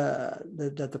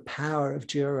power of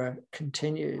Dürer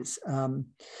continues.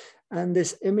 And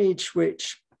this image,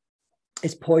 which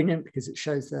is poignant because it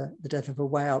shows the death of a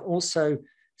whale, also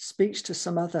speaks to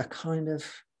some other kind of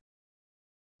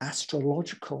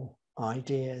astrological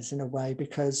ideas in a way,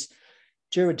 because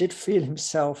Dürer did feel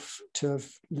himself to have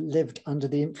lived under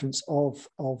the influence of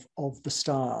the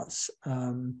stars.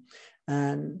 And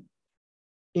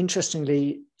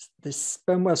interestingly, the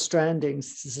sperm whale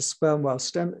strandings, this is a sperm whale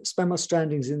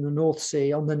strandings in the North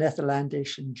Sea on the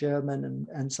Netherlandish and German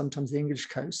and sometimes the English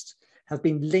coast have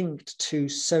been linked to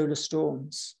solar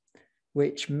storms,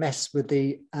 which mess with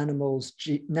the animals'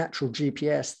 natural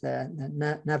GPS, their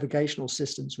navigational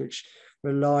systems, which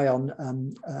rely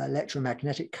on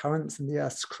electromagnetic currents in the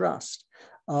Earth's crust,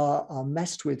 are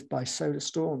messed with by solar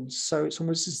storms. So it's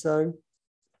almost as though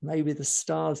maybe the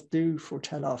stars do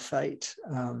foretell our fate.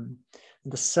 And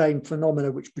the same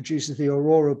phenomena which produces the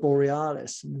aurora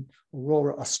borealis and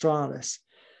aurora australis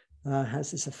has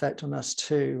this effect on us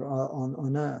too,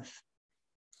 on Earth.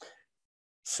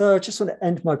 So I just want to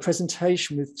end my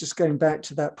presentation with just going back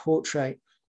to that portrait,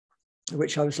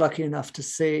 which I was lucky enough to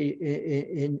see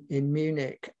in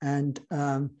Munich. And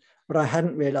what I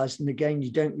hadn't realized, and again,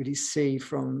 you don't really see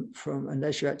from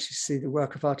unless you actually see the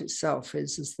work of art itself,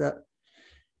 is that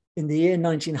in the year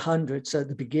 1900, so at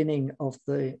the beginning of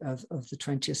the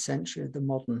 20th century, the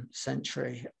modern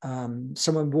century,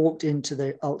 someone walked into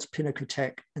the Alt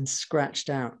Pinakothek and scratched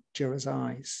out Dürer's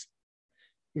eyes.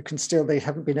 You can still, they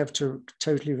haven't been able to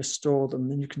totally restore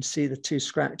them, and you can see the two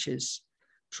scratches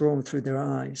drawn through their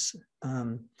eyes.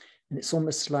 And it's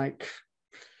almost like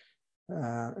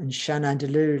in Chien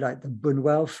Andalou, like the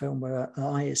Buñuel film, where an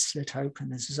eye is slit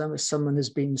open. It's almost someone has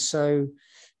been so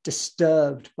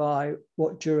disturbed by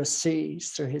what Dürer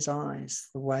sees through his eyes,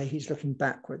 the way he's looking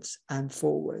backwards and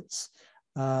forwards,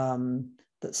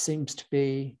 that seems to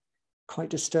be quite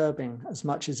disturbing as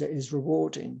much as it is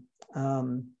rewarding.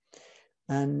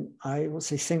 And I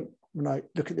also think when I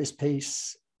look at this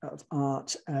piece of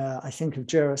art, I think of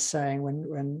Dürer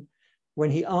saying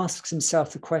when he asks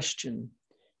himself the question,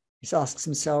 he asks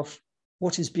himself,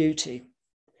 what is beauty?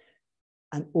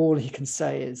 And all he can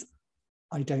say is,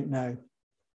 I don't know.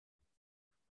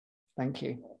 Thank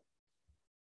you.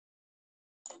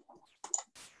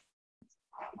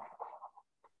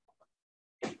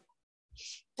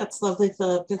 That's lovely,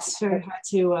 Philip. It's very hard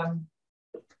to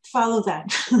follow that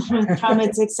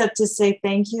comments, except to say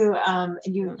thank you.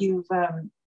 You've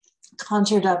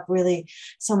conjured up really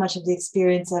so much of the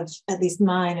experience of, at least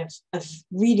mine, of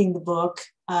reading the book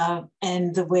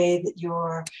and the way that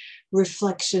your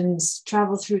reflections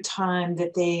travel through time,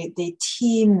 that they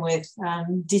teem with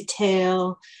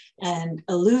detail and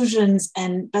illusions,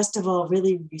 and best of all,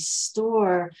 really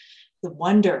restore the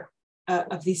wonder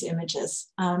of these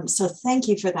images. So thank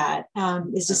you for that.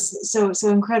 It's just so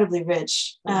incredibly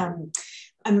rich. I'm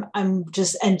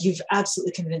just, and you've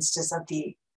absolutely convinced us of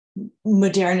the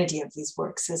modernity of these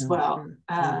works as well,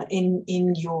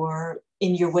 in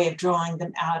your way of drawing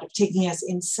them out, of taking us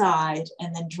inside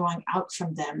and then drawing out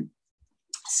from them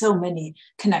so many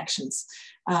connections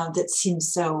that seem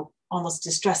so almost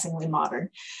distressingly modern.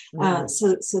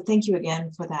 So thank you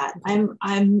again for that.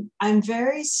 I'm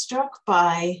very struck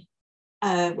by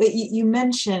you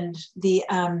mentioned the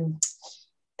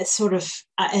sort of,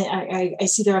 I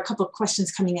see there are a couple of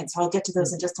questions coming in, so I'll get to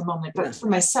those in just a moment. But for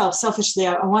myself, selfishly,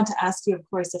 I want to ask you, of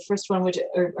course, the first one, which,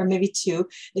 or maybe two,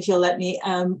 if you'll let me,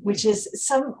 which is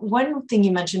one thing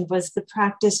you mentioned was the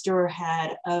practice Dürer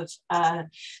had of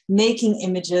making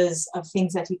images of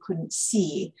things that he couldn't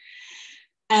see.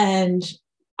 And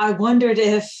I wondered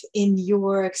if in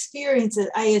your experiences,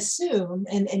 I assume,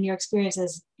 in your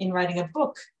experiences in writing a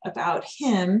book about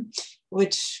him,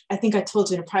 which I think I told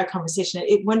you in a prior conversation,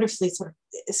 it wonderfully sort of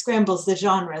scrambles the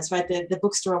genres, right? The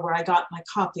bookstore where I got my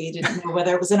copy didn't know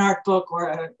whether it was an art book or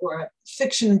a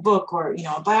fiction book or, you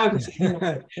know, a biography,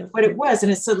 what it was.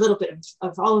 And it's a little bit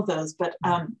of all of those. But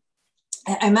I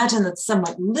imagine that's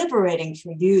somewhat liberating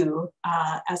for you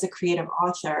as a creative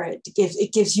author.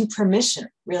 It gives you permission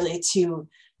really to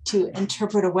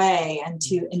interpret away and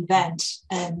to invent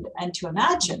and to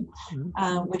imagine,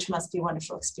 which must be a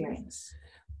wonderful experience.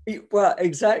 Well,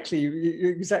 exactly.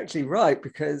 You're exactly right,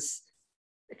 because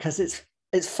it's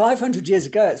 500 years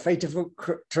ago. It's very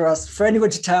difficult for us, for anyone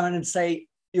to turn around and say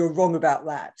you're wrong about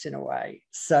that in a way.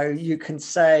 So you can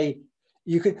say,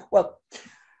 well,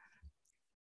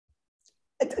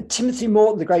 Timothy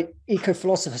Morton, the great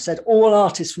eco-philosopher, said all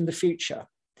art is from the future.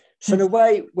 So in a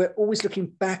way, we're always looking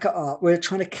back at art. We're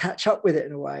trying to catch up with it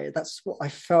in a way. That's what I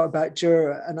felt about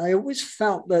Dürer. And I always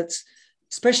felt that,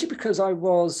 especially because I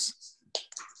was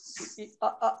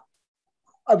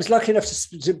lucky enough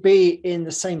to be in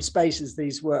the same space as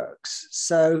these works.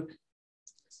 So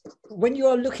when you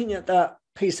are looking at that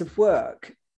piece of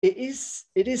work, it is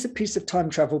a piece of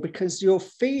time travel, because you're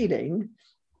feeling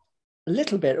a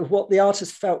little bit of what the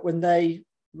artist felt when they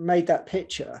made that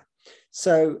picture.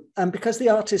 So, and because the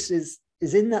artist is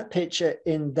in that picture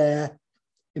in their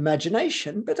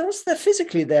imagination, but also they're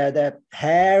physically there. Their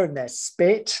hair and their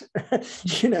spit,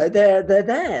 they're there.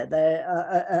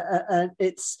 And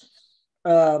it's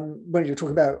when you're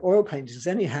talking about oil paintings,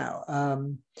 anyhow. I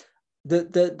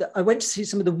went to see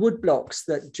some of the wood blocks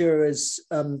that Dürer's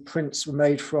prints were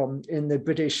made from in the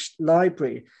British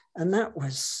Library, and that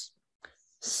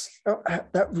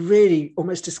really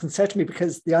almost disconcerted me,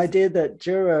 because the idea that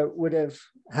Dürer would have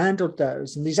handled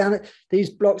those, and these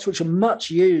blocks, which are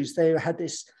much used, they had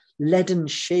this leaden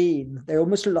sheen. They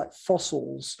almost look like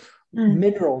fossils,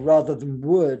 mineral rather than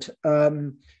wood.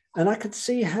 And I could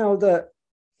see how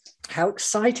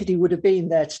excited he would have been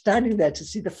there, standing there to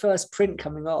see the first print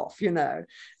coming off.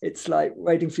 It's like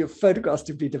waiting for your photographs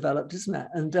to be developed, isn't it?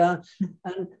 And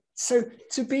so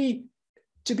to be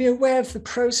aware of the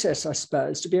process, I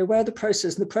suppose, to be aware of the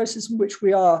process, and the process in which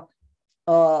we are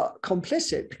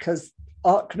complicit, because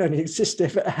art can only exist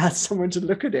if it has someone to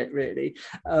look at it, really.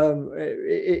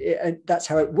 And that's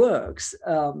how it works,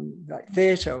 like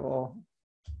theatre or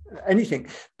anything.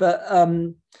 But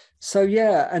so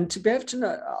yeah, and to be able to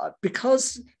know,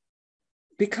 because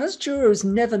Dürer was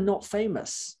never not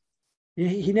famous.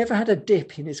 He never had a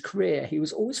dip in his career. He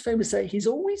was always famous. He's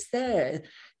always there.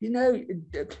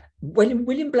 When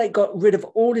William Blake got rid of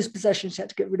all his possessions, he had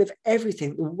to get rid of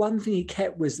everything. The one thing he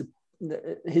kept was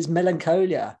his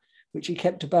melancholia, which he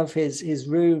kept above his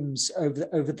rooms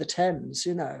over the Thames.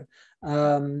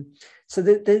 So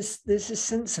there's a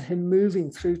sense of him moving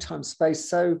through time space.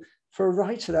 So for a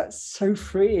writer, that's so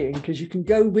freeing, because you can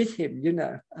go with him.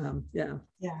 Yeah,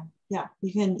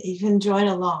 you can join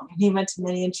along. And he went to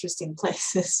many interesting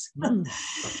places. And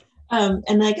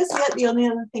I guess the only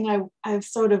other thing I've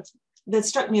sort of that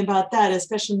struck me about that,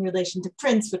 especially in relation to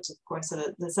prints, which of course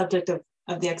the subject of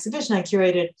the exhibition I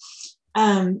curated,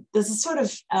 there's a sort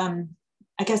of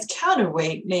I guess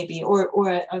counterweight maybe,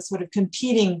 or a sort of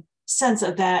competing sense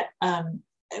of that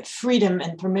freedom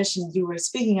and permission you were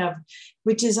speaking of,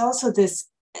 which is also this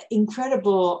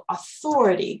incredible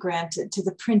authority granted to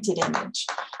the printed image,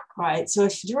 right? So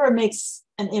if Dürer makes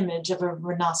an image of a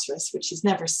rhinoceros, which he's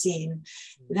never seen,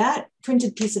 that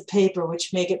printed piece of paper,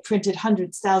 which may get printed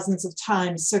hundreds, thousands of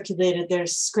times, circulated,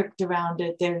 there's script around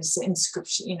it, there's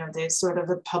inscription, there's sort of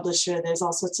a publisher, there's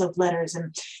all sorts of letters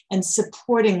and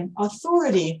supporting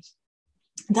authority,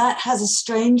 that has a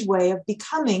strange way of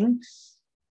becoming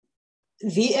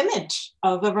the image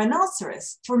of a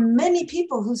rhinoceros for many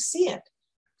people who see it.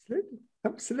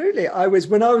 Absolutely.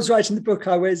 When I was writing the book,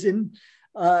 I was in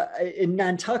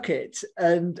Nantucket,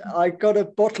 and I got a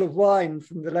bottle of wine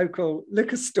from the local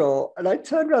liquor store, and I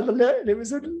turned around and it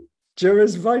was a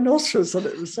Dürer's rhinoceros on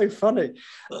it. It was so funny.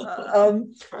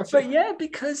 But yeah,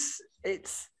 because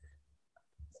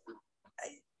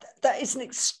that is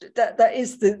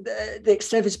the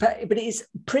extent of his power, but it is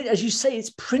print, as you say, it's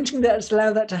printing that has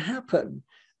allowed that to happen,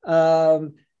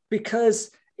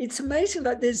 because it's amazing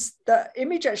that that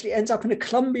image actually ends up in a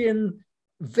Colombian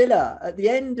villa at the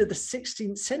end of the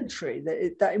 16th century.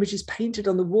 That image is painted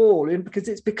on the wall, and because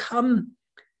it's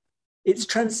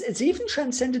even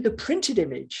transcended the printed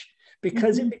image,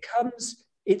 because it becomes,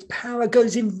 its power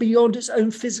goes in beyond its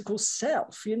own physical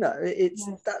self.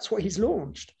 That's what he's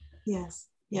launched. Yes,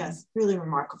 really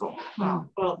remarkable.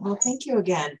 Wow. Well, thank you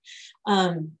again.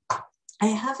 I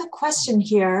have a question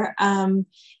here.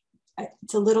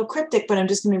 It's a little cryptic, but I'm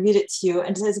just going to read it to you.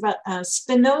 And it says about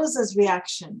Spinoza's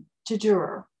reaction to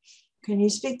Dürer. Can you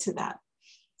speak to that?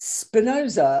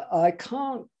 Spinoza, I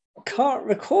can't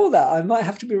recall that. I might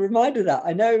have to be reminded of that.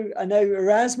 I know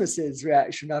Erasmus's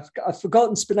reaction. I've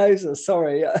forgotten Spinoza.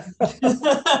 Sorry.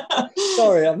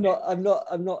 Sorry, I'm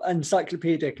not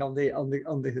encyclopedic on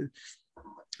the.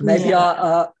 Maybe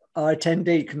our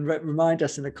attendee can remind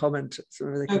us in the comment.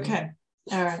 Okay.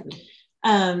 All right.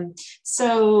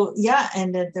 So yeah,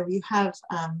 and then you have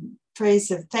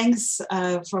praise and thanks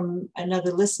from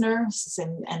another listener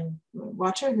and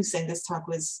watcher who's saying this talk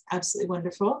was absolutely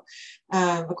wonderful.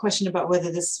 A question about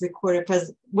whether this recorded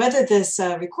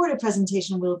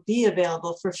presentation will be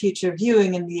available for future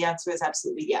viewing, and the answer is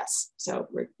absolutely yes. So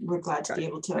we're glad to be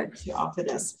able to offer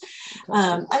this.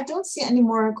 I don't see any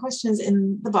more questions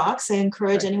in the box. I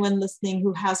encourage anyone listening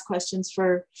who has questions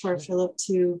for Philip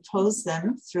to pose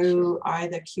them through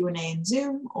either Q&A in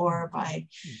Zoom or by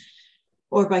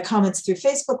comments through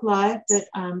Facebook Live. But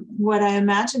what I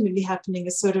imagine would be happening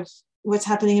is sort of what's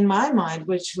happening in my mind,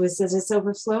 which was that it's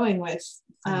overflowing with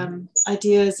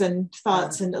ideas and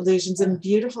thoughts and illusions and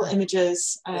beautiful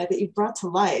images that you brought to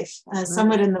life,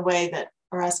 somewhat in the way that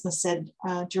Erasmus said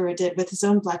Dürer did with his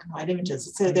own black and white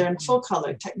images. So they're in full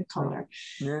color, technicolor.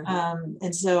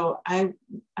 And so I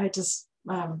just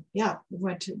want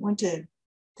to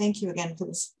thank you again for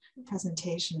this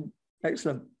presentation.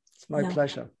 Excellent. It's my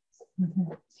pleasure.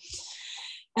 Mm-hmm.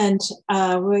 And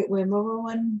we move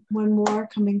one more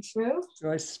coming through.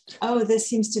 Nice. Oh, this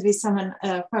seems to be someone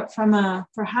from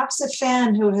perhaps a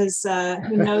fan who knows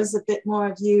a bit more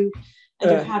of you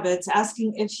and your habits,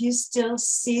 asking if you still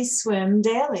swim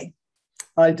daily.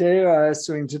 I do. I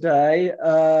swim today.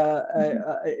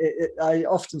 I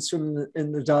often swim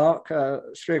in the dark,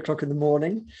 3 o'clock in the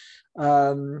morning.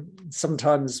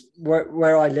 Sometimes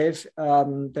where I live,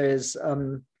 there's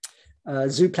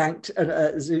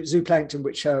zooplankton,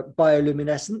 which are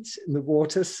bioluminescent in the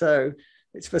water. So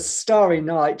it's for starry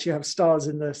night. You have stars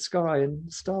in the sky and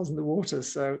stars in the water.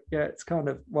 So yeah, it's kind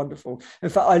of wonderful. In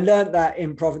fact, I learned that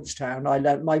in Provincetown. I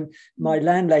learned my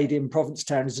landlady in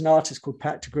Provincetown is an artist called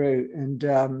Pat Grew, and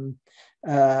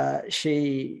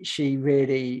she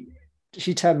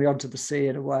turned me onto the sea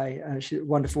in a way. She's a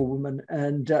wonderful woman,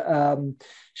 and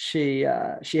she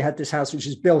had this house which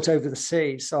is built over the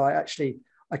sea. So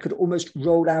I could almost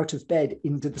roll out of bed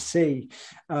into the sea.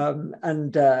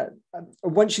 And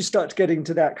once you start getting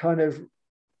to that kind of,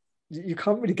 you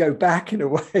can't really go back in a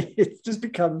way. It just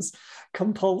becomes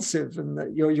compulsive,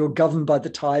 and you're governed by the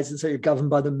tides, and so you're governed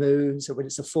by the moon. So when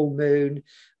it's a full moon,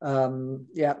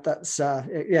 that's So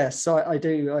I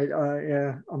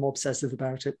do. I'm obsessive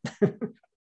about it.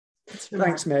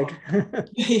 Thanks, Meg.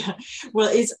 Yeah, well,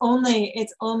 it's only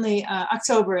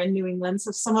October in New England,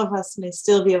 so some of us may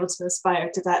still be able to aspire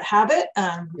to that habit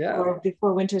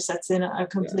before winter sets in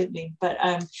completely. But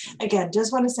again,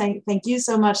 just want to say thank you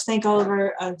so much. Thank all of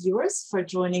our viewers for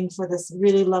joining for this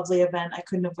really lovely event. I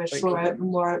couldn't have wished for a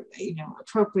more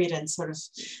appropriate and sort of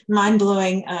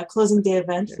mind-blowing closing day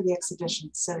event for the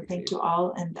exhibition. So thank you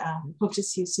all, and hope to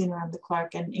see you soon around the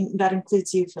Clark, and that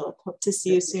includes you, Philip. Hope to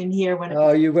see you soon here when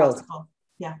you will.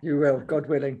 Yeah, you will, God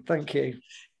willing. Thank you.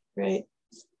 Great.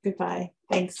 Goodbye.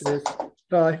 Thanks. Cheers.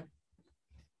 Bye.